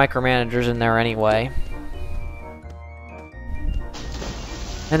wasn't any micromanagers in there anyway.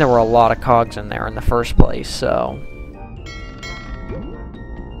 And there were a lot of cogs in there in the first place, so...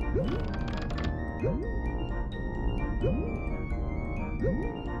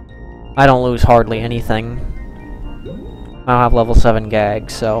 I don't lose hardly anything. I don't have level 7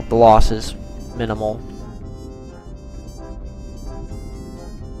 gags, so the loss is minimal.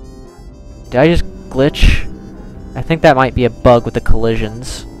 Did I just glitch? I think that might be a bug with the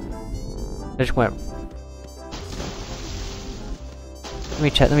collisions. I just went...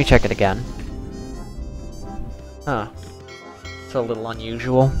 Let me check it again. Huh. It's a little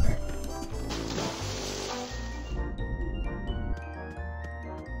unusual.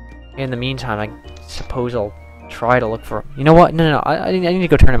 In the meantime, I suppose I'll try to look for... You know what? No, I need to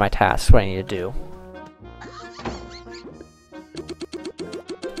go turn in my tasks. That's what I need to do.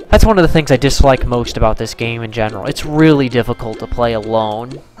 That's one of the things I dislike most about this game in general. It's really difficult to play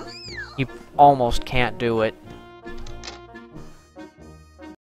alone. You almost can't do it.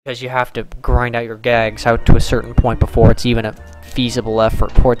 Because you have to grind out your gags out to a certain point before it's even a feasible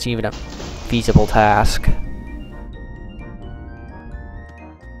effort, before it's even a feasible task.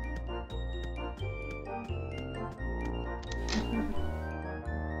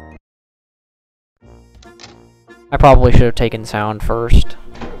 I probably should have taken sound first.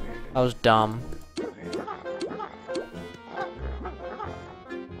 That was dumb.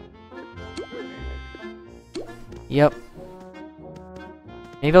 Yep.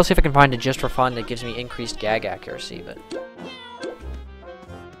 Maybe I'll see if I can find it just for fun that gives me increased gag accuracy, but...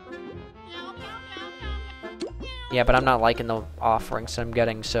 Yeah, but I'm not liking the offerings I'm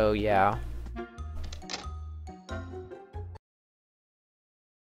getting, so yeah.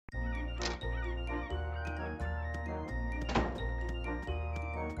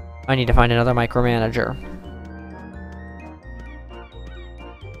 I need to find another micromanager.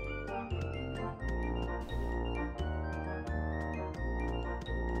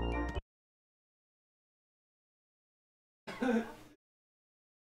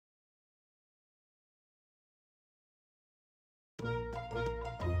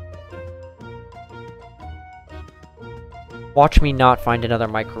 Watch me not find another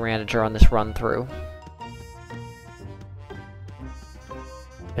micromanager on this run-through.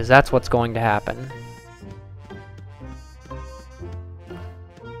 Because that's what's going to happen.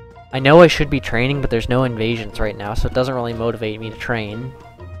 I know I should be training, but there's no invasions right now, so it doesn't really motivate me to train.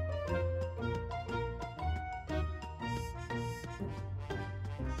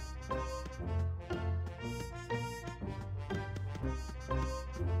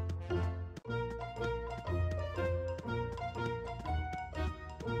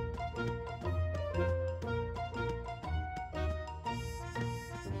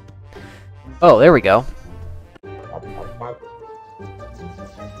 Oh, there we go.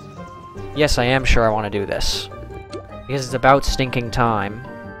 Yes, I am sure I want to do this. Because it's about stinking time.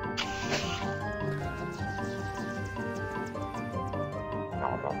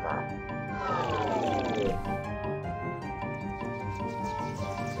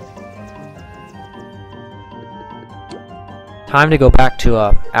 Time to go back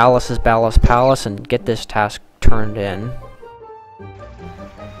to Alice's Palace and get this task turned in.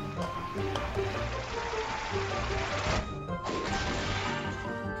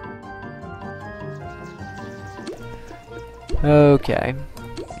 Okay.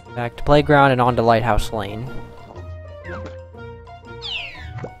 Back to Playground and on to Lighthouse Lane.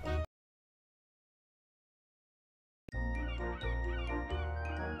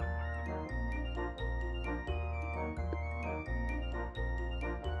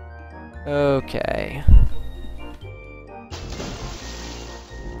 Okay.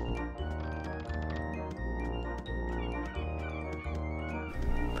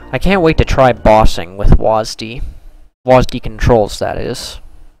 I can't wait to try bossing with WASD. WASD controls, that is.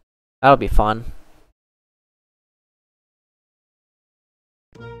 That'll be fun.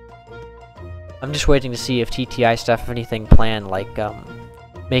 I'm just waiting to see if TTI stuff have anything planned, like,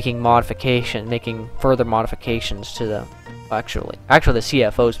 making further modifications to the... Actually, the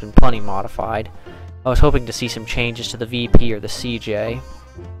CFO's been plenty modified. I was hoping to see some changes to the VP or the CJ.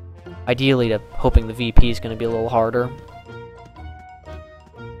 Ideally, hoping the VP is going to be a little harder.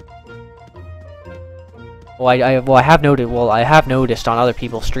 Well, I have noticed on other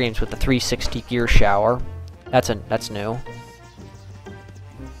people's streams with the 360 gear shower. That's new.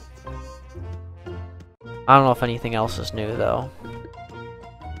 I don't know if anything else is new though.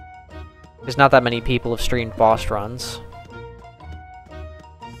 There's not that many people have streamed boss runs.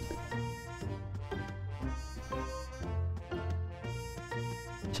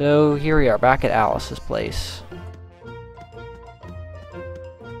 So here we are, back at Alice's place.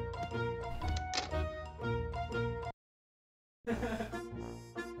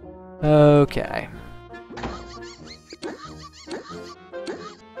 Okay.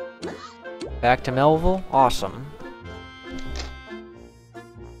 Back to Melville? Awesome.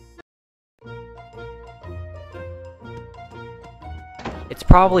 It's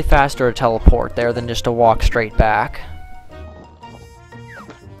probably faster to teleport there than just to walk straight back.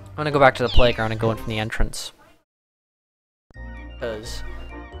 I'm gonna go back to the playground and go in from the entrance. Because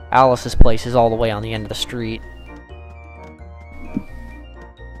Alice's place is all the way on the end of the street.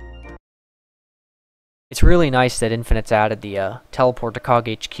 It's really nice that Infinite's added the teleport to Cog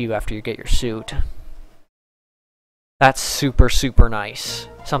HQ after you get your suit. That's super, super nice.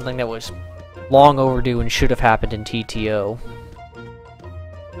 Something that was long overdue and should have happened in TTO.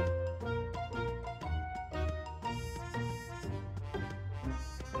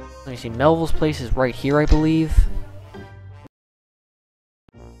 Let me see, Melville's place is right here, I believe.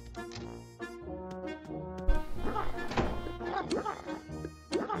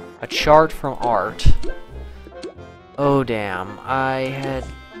 A chart from art. Oh damn, I had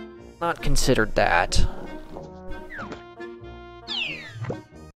not considered that.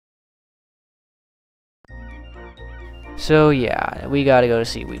 So yeah, we gotta go to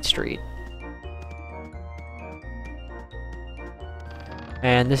Seaweed Street.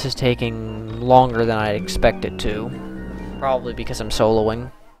 And this is taking longer than I expected to. Probably because I'm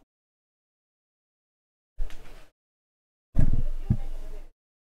soloing.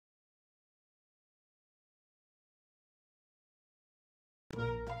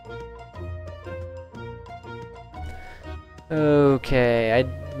 Okay, I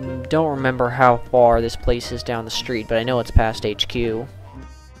don't remember how far this place is down the street, but I know it's past HQ.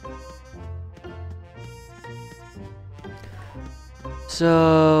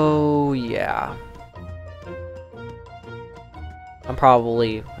 So, yeah. I've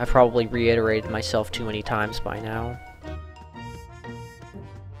probably reiterated myself too many times by now.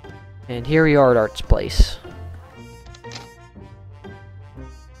 And here we are at Art's place.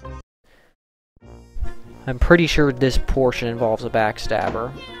 I'm pretty sure this portion involves a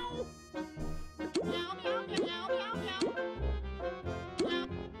backstabber.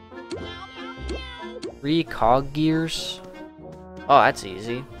 3 cog gears? Oh, that's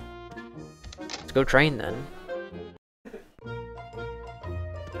easy. Let's go train then.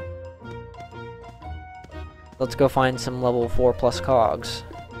 Let's go find some level 4+ cogs.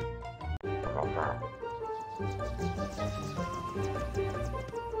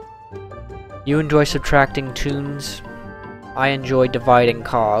 You enjoy subtracting tunes. I enjoy dividing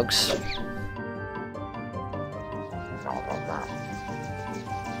cogs.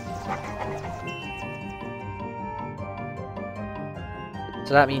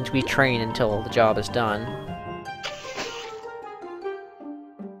 So that means we train until the job is done.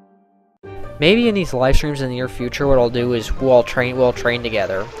 Maybe in these live streams in the near future, what I'll do is we'll train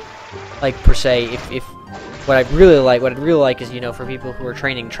together. Like per se, if what I'd really like is, you know, for people who are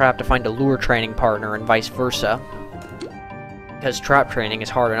training trap to find a lure training partner and vice versa. Because trap training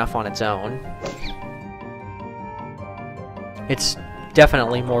is hard enough on its own. It's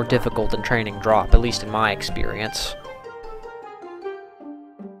definitely more difficult than training drop, at least in my experience.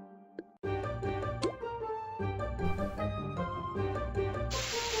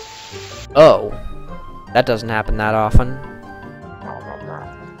 Oh, that doesn't happen that often.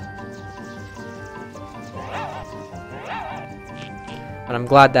 But I'm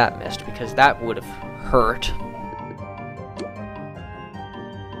glad that missed, because that would have hurt.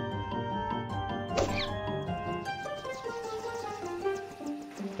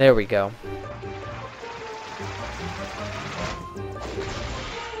 There we go.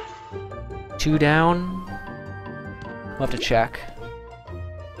 Two down. We'll have to check.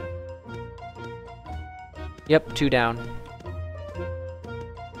 Yep, 2 down.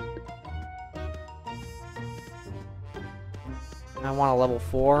 I want a level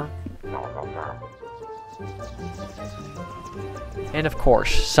 4. And of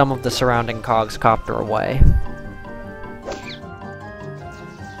course, some of the surrounding cogs copter away.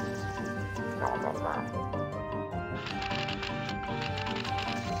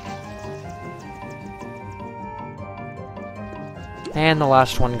 And the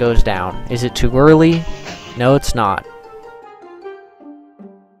last one goes down. Is it too early? No, it's not.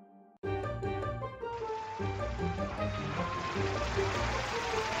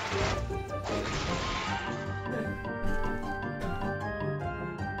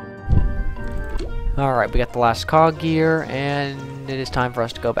 Alright, we got the last cog gear, and it is time for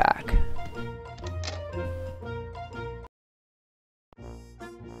us to go back.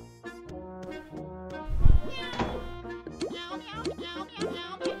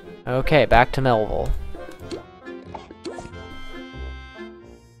 Okay, back to Melville.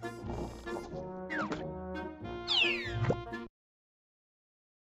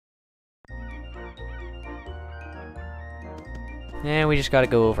 And we just gotta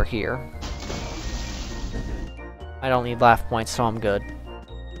go over here. I don't need laugh points, so I'm good.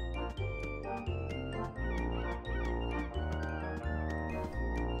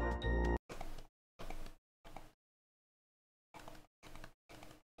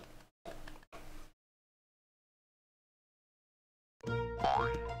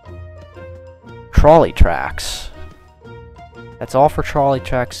 Trolley tracks. That's all for trolley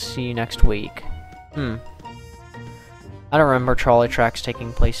tracks. See you next week. I don't remember trolley tracks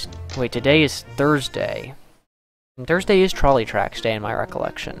taking place. Wait, today is Thursday. And Thursday is trolley tracks day in my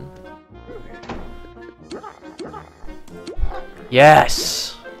recollection.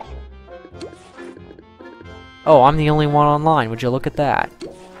 Yes! Oh, I'm the only one online. Would you look at that?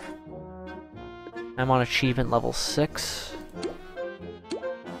 I'm on achievement level 6.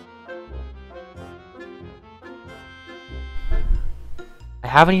 I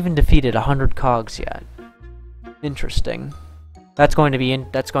haven't even defeated 100 cogs yet. Interesting. That's going to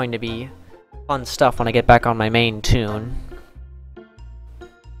be fun stuff when I get back on my main tune.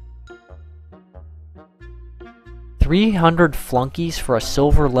 300 flunkies for a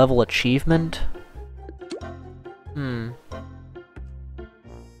silver level achievement? I'm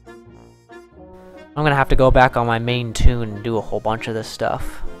gonna have to go back on my main tune and do a whole bunch of this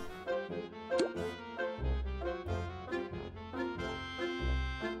stuff.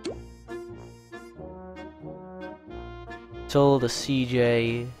 Solo the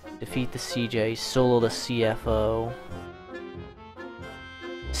CJ, defeat the CJ, solo the CFO,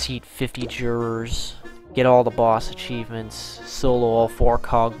 seat 50 jurors, get all the boss achievements, solo all 4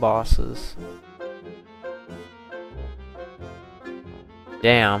 cog bosses.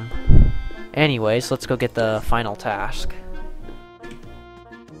 Damn. Anyways, let's go get the final task.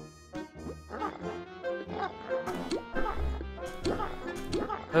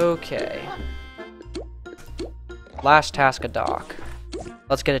 Okay. Last task of dock.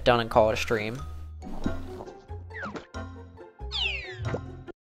 Let's get it done and call it a stream.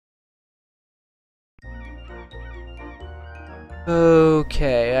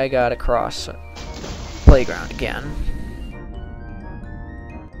 Okay, I gotta cross playground again.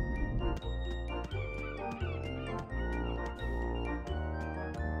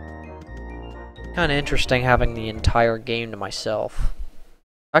 Kinda interesting having the entire game to myself.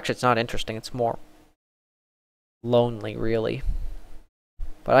 Actually, it's not interesting, it's more lonely, really.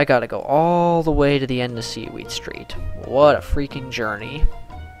 But I gotta go all the way to the end of Seaweed Street. What a freaking journey.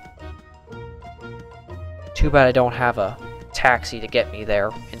 Too bad I don't have a taxi to get me there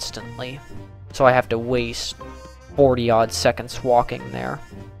instantly. So I have to waste 40 odd seconds walking there.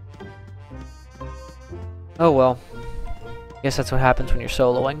 Oh well. Guess that's what happens when you're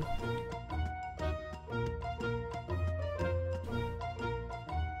soloing.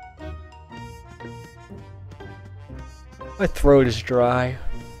 My throat is dry.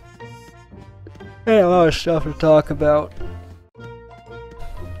 I have a lot of stuff to talk about.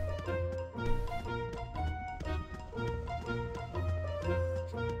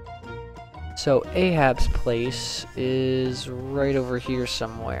 So Ahab's place is right over here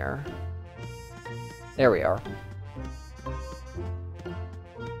somewhere. There we are.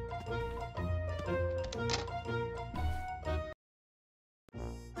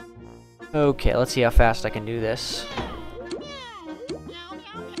 Okay, let's see how fast I can do this.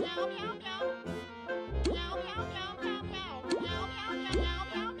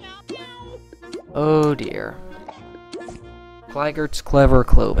 Oh dear. Clygert's Clever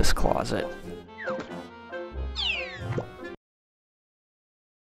Clovis Closet.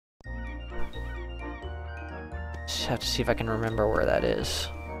 Just have to see if I can remember where that is.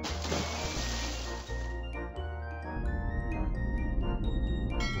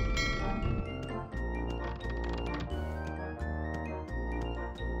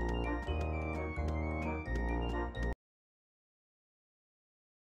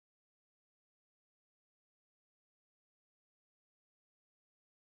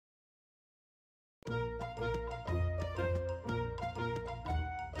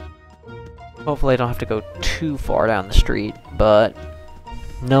 Hopefully I don't have to go too far down the street, but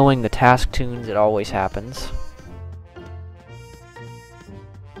knowing the task tunes, it always happens.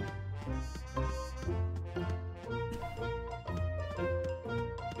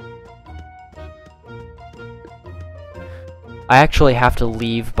 I actually have to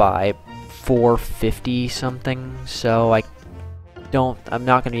leave by 4:50 something, so I'm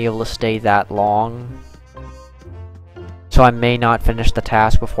not going to be able to stay that long. So I may not finish the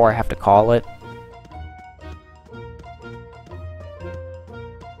task before I have to call it.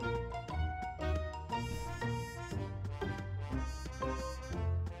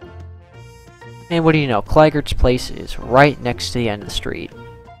 And what do you know, Clygert's place is right next to the end of the street.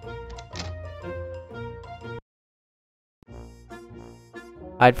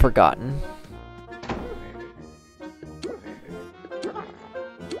 I'd forgotten.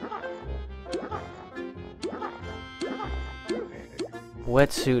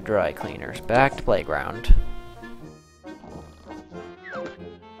 Wetsuit dry cleaners, back to playground.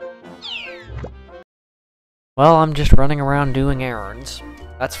 Well, I'm just running around doing errands.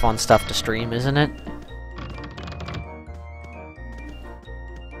 That's fun stuff to stream, isn't it?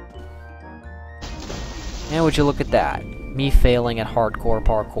 And would you look at that? Me failing at hardcore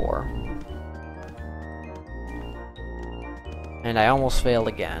parkour. And I almost failed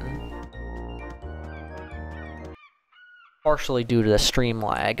again. Partially due to the stream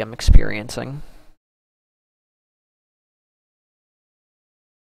lag I'm experiencing.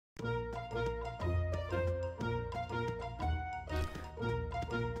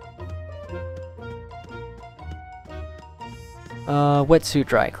 Wetsuit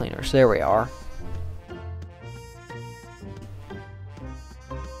dry cleaners, there we are.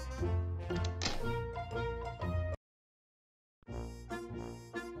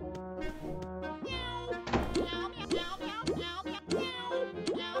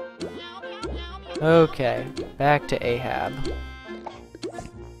 Okay, back to Ahab.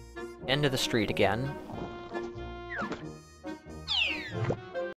 End of the street again.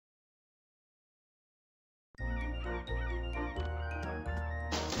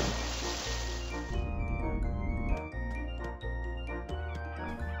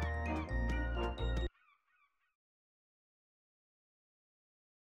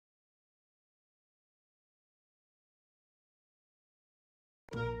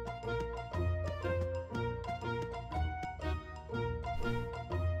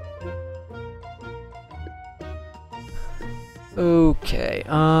 Okay,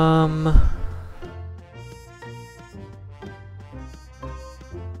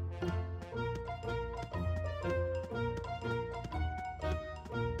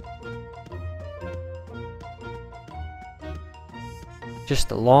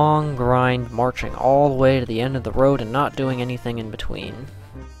 just a long grind marching all the way to the end of the road and not doing anything in between.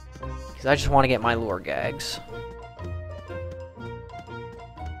 Because I just want to get my lure gags.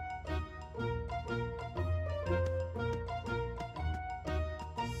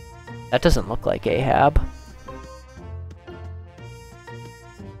 That doesn't look like Ahab.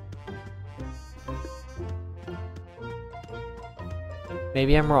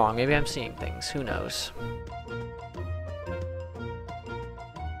 Maybe I'm wrong. Maybe I'm seeing things. Who knows?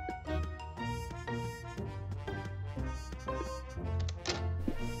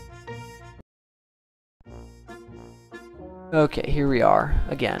 Okay, here we are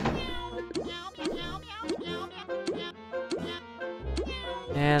again.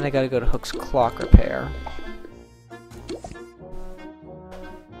 And I gotta go to Hook's clock repair.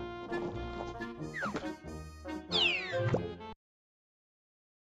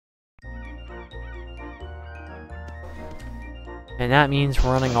 And that means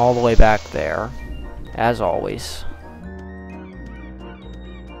running all the way back there, as always.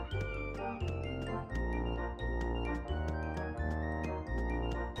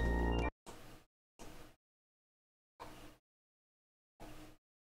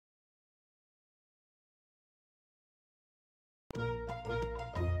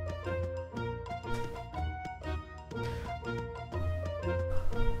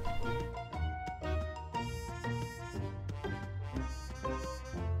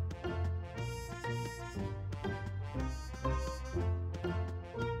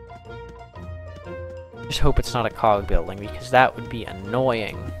 Just hope it's not a cog building, because that would be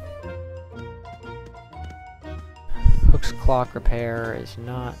annoying. Hook's clock repair is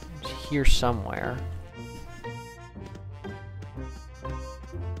not here somewhere.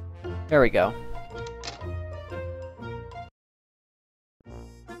 There we go.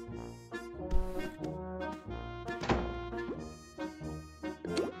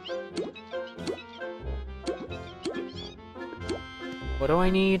 What do I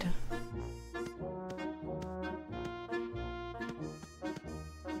need?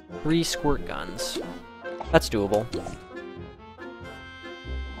 3 squirt guns. That's doable.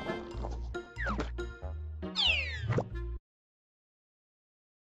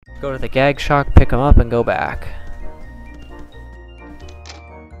 Go to the gag shock, pick them up, and go back.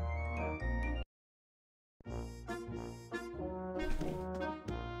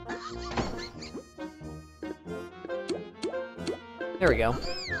 There we go.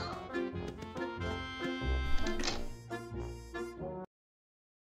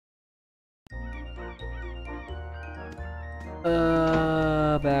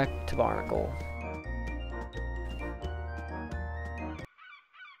 Back to Barnacle.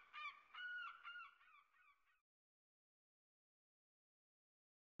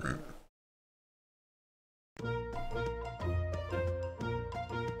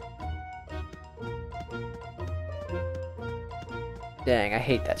 Dang, I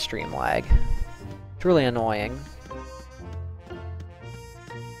hate that stream lag. It's really annoying.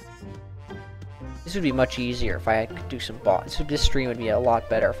 This would be much easier if I could do some this stream would be a lot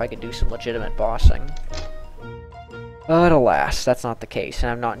better if I could do some legitimate bossing. But alas, that's not the case, and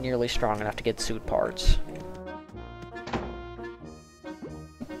I'm not nearly strong enough to get suit parts.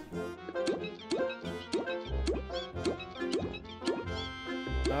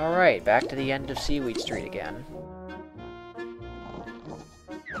 Alright, back to the end of Seaweed Street again.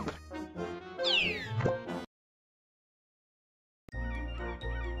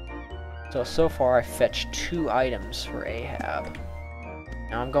 So far I fetched 2 items for Ahab.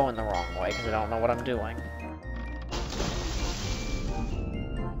 Now I'm going the wrong way because I don't know what I'm doing.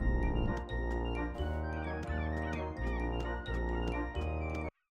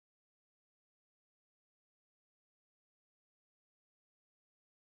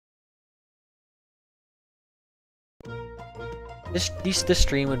 This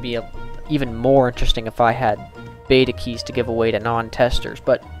stream would be even more interesting if I had beta keys to give away to non-testers,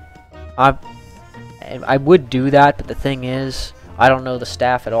 but I would do that, but the thing is, I don't know the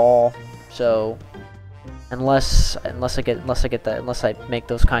staff at all, so unless I make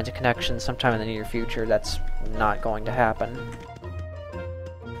those kinds of connections sometime in the near future, that's not going to happen.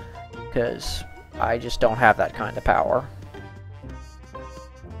 Because I just don't have that kind of power.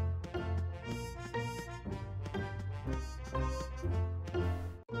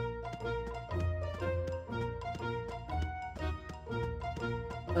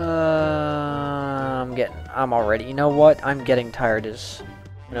 I'm already... You know what? I'm getting tired is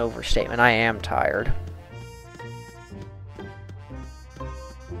an overstatement. I am tired.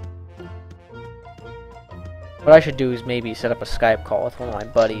 What I should do is maybe set up a Skype call with one of my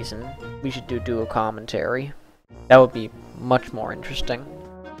buddies and we should do a commentary. That would be much more interesting.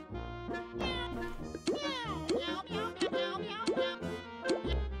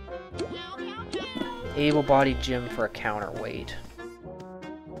 Able-bodied gym for a counterweight.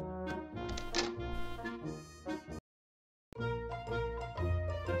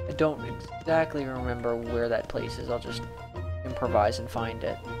 I don't exactly remember where that place is. I'll just improvise and find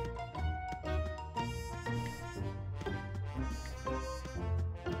it.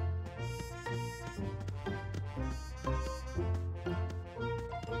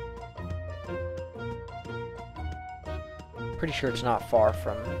 Pretty sure it's not far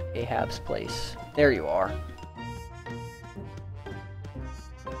from Ahab's place. There you are.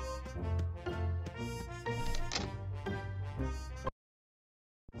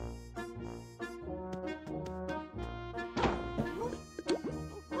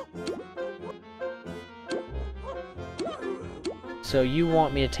 So you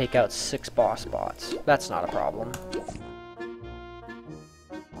want me to take out 6 boss bots. That's not a problem.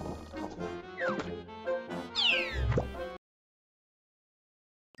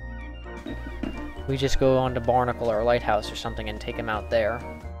 We just go on to Barnacle or Lighthouse or something and take him out there.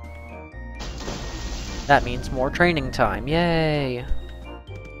 That means more training time. Yay!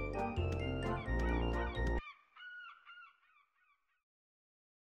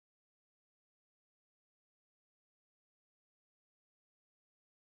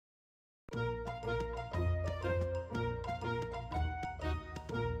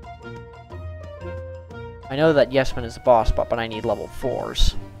 I know that Yesman is the boss bot, but I need level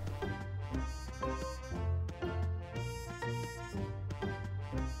 4s.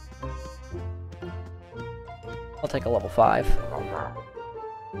 I'll take a level 5.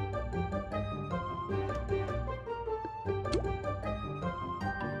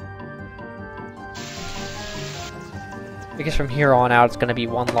 Because from here on out, it's going to be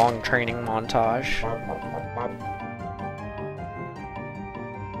one long training montage.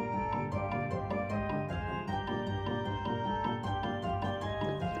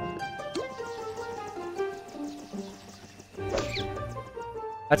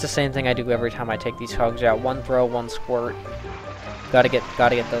 That's the same thing I do every time I take these hogs out. One throw, one squirt. Gotta get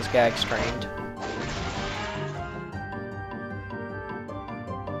those gags trained.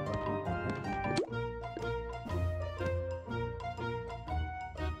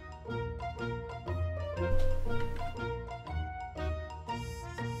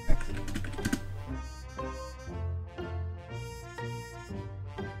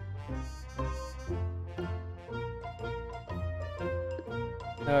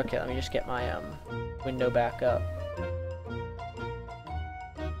 Okay, let me just get my window back up.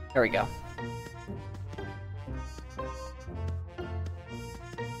 There we go.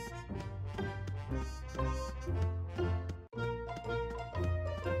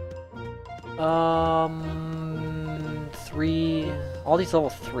 All these level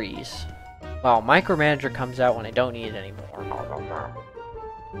 3s. Wow, Micromanager comes out when I don't need it anymore.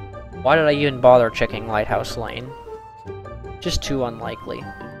 Why did I even bother checking Lighthouse Lane? Just too unlikely.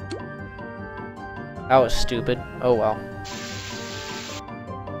 That was stupid. Oh well.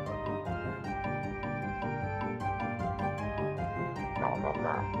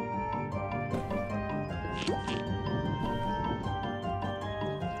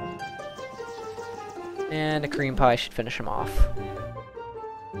 And a cream pie should finish him off.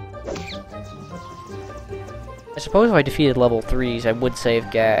 I suppose if I defeated level 3s, I would save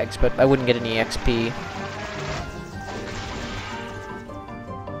gags, but I wouldn't get any XP.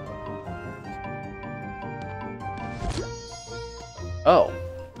 Oh.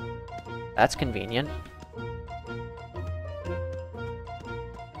 That's convenient.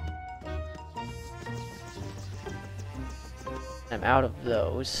 I'm out of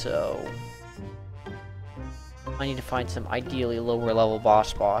those, so I need to find some ideally lower level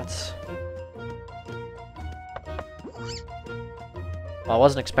boss bots. Well, I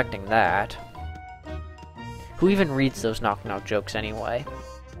wasn't expecting that. Who even reads those knock-knock jokes anyway?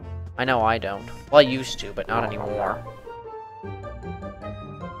 I know I don't. Well, I used to, but not anymore.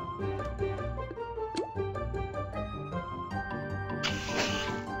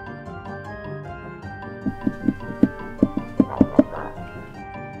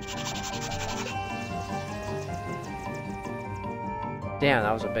 Damn,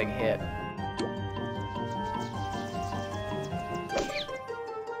 that was a big hit.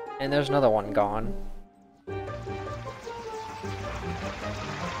 And there's another one gone.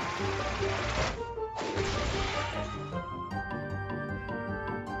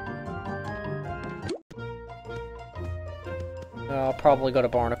 I'll probably go to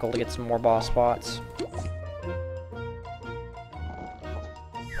Barnacle to get some more boss spots.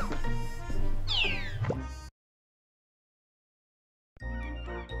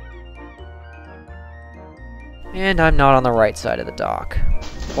 And I'm not on the right side of the dock.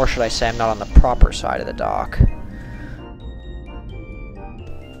 Or should I say I'm not on the proper side of the dock.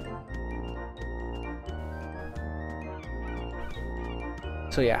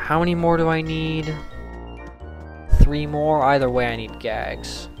 So yeah, how many more do I need? 3 more? Either way I need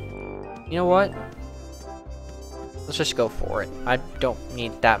gags. You know what? Let's just go for it. I don't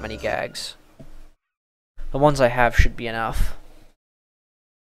need that many gags. The ones I have should be enough.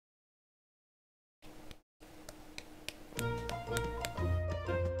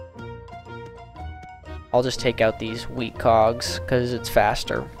 I'll just take out these weak cogs, because it's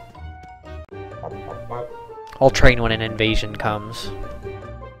faster. I'll train when an invasion comes.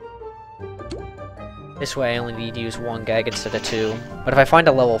 This way I only need to use 1 gag instead of 2. But if I find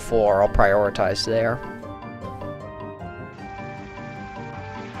a level 4, I'll prioritize there.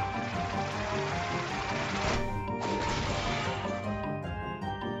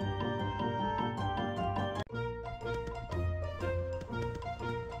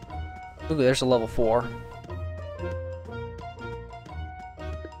 Ooh, there's a level 4.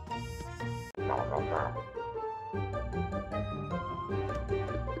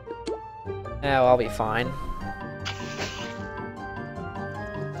 Yeah, well, I'll be fine.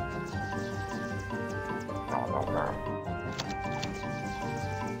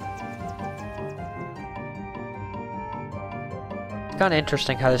 It's kind of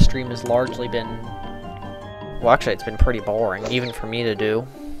interesting how this stream has largely been... Well, actually, it's been pretty boring, even for me to do.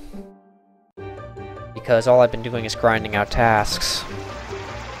 Because all I've been doing is grinding out tasks.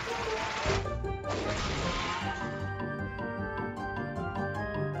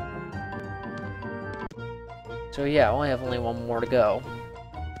 So yeah, I only have 1 more to go.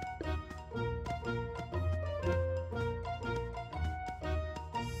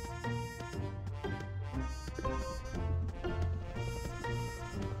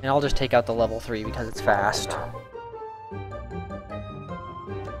 And I'll just take out the level 3 because it's fast.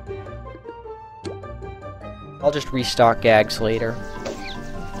 I'll just restock gags later.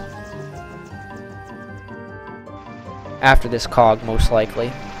 After this cog, most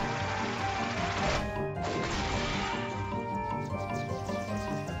likely.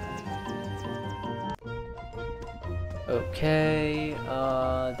 Okay,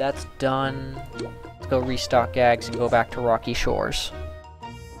 that's done. Let's go restock gags and go back to Rocky Shores.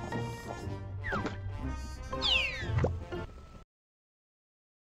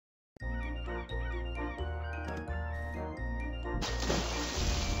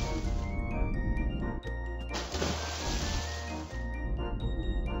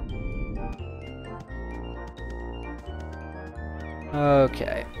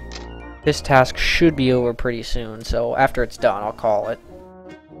 Okay. This task should be over pretty soon, so after it's done, I'll call it.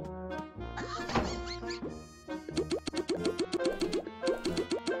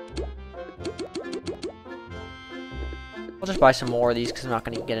 I'll just buy some more of these because I'm not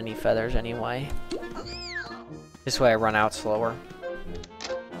going to get any feathers anyway. This way I run out slower.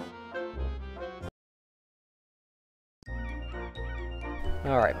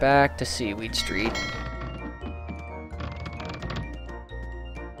 Alright, back to Seaweed Street.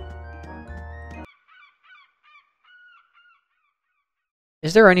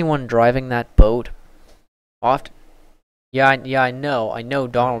 Is there anyone driving that boat? Often? Yeah, I know. I know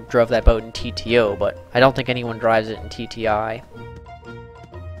Donald drove that boat in TTO, but I don't think anyone drives it in TTI.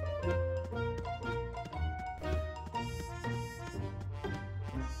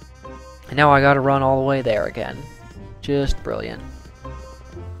 And now I gotta run all the way there again. Just brilliant.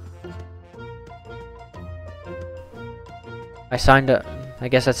 I signed up. I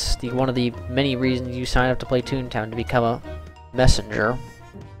guess that's one of the many reasons you sign up to play Toontown, to become a messenger,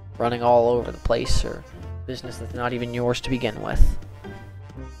 running all over the place, or business that's not even yours to begin with.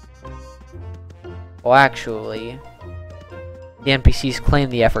 Well, actually, the NPCs claim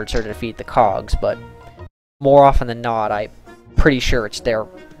the efforts are to defeat the cogs, but more often than not, I'm pretty sure it's their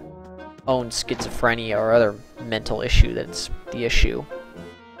own schizophrenia or other mental issue that's the issue.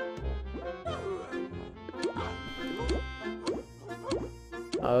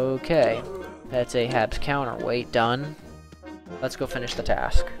 Okay, that's Ahab's counterweight done. Let's go finish the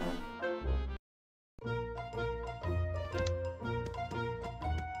task.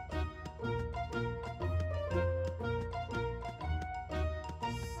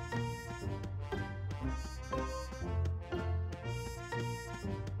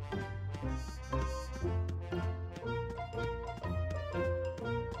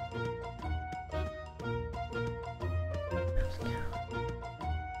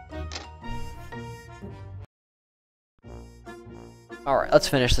 Alright, let's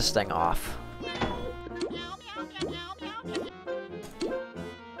finish this thing off.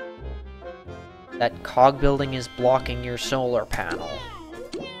 That cog building is blocking your solar panel.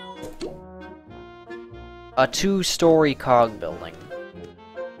 A 2-story cog building.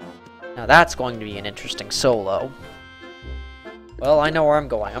 Now that's going to be an interesting solo. Well, I know where I'm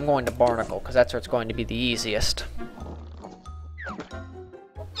going. I'm going to Barnacle, because that's where it's going to be the easiest.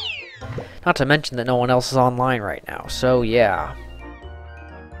 Not to mention that no one else is online right now, so yeah.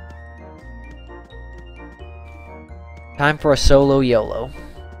 Time for a solo YOLO.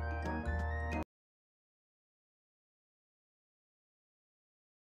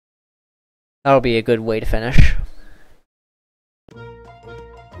 That'll be a good way to finish.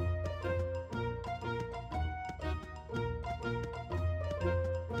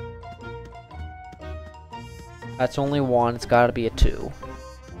 That's only 1, it's gotta be a 2.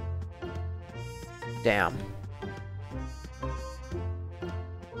 Damn.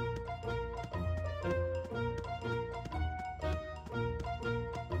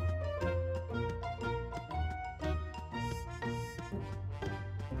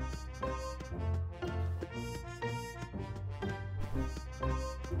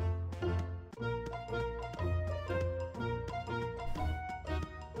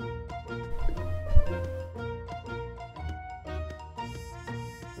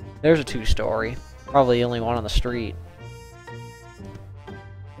 There's a 2-story. Probably the only one on the street.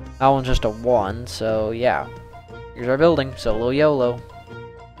 That one's just a 1, so yeah. Here's our building. Solo YOLO.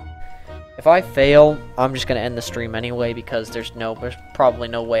 If I fail, I'm just gonna end the stream anyway because there's probably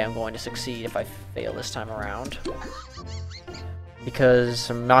no way I'm going to succeed if I fail this time around.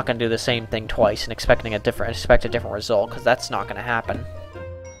 Because I'm not gonna do the same thing twice and expect a different result, because that's not gonna happen.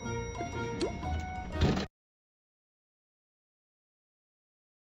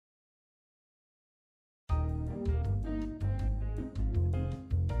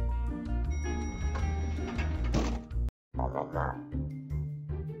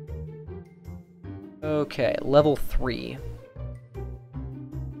 Okay, level 3.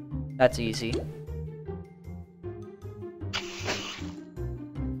 That's easy.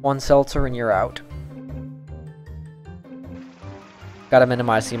 1 seltzer and you're out. Gotta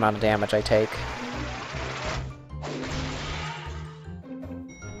minimize the amount of damage I take.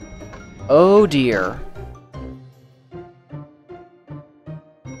 Oh dear.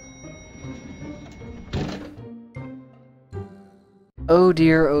 Oh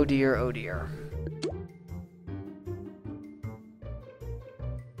dear, oh dear, oh dear.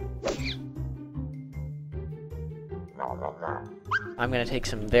 I'm gonna take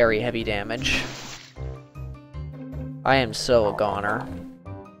some very heavy damage. I am so a goner.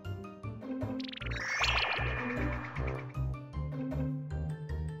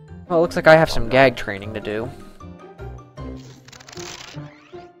 Well, it looks like I have some gag training to do.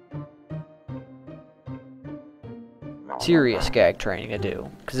 Serious gag training to do.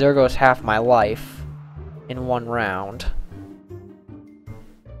 Because there goes half my life in 1 round.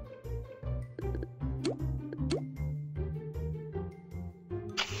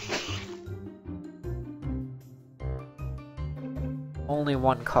 Only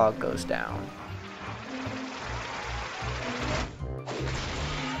 1 cog goes down.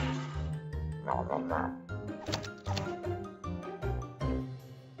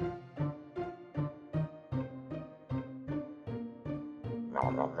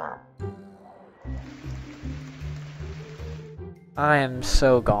 I am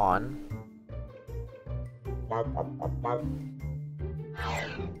so gone.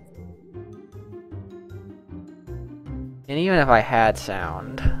 And even if I had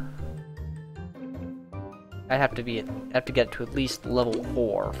sound, I'd have to get to at least level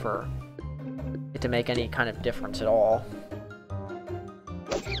 4 for it to make any kind of difference at all.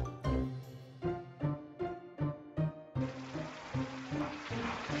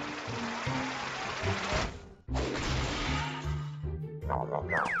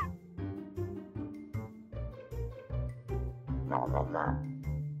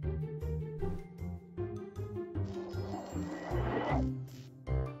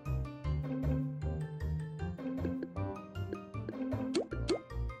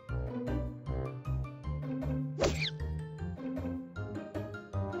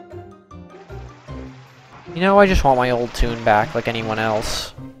 You know, I just want my old tune back like anyone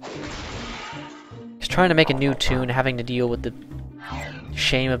else. Just trying to make a new tune, having to deal with the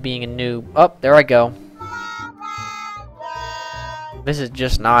shame of being a noob. Oh, there I go. This is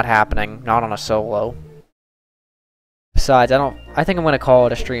just not happening, not on a solo. Besides, I think I'm gonna call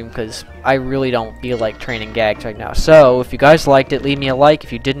it a stream because I really don't feel like training gags right now. So, if you guys liked it, leave me a like.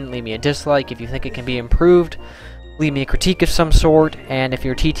 If you didn't, leave me a dislike. If you think it can be improved, leave me a critique of some sort, and if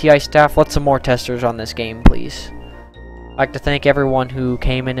you're TTI staff, let some more testers on this game, please. I'd like to thank everyone who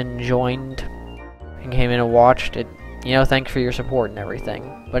came in and joined, and came in and watched it. You know, thanks for your support and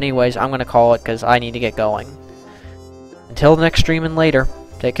everything. But anyways, I'm gonna call it because I need to get going. Until the next stream and later,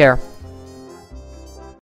 take care.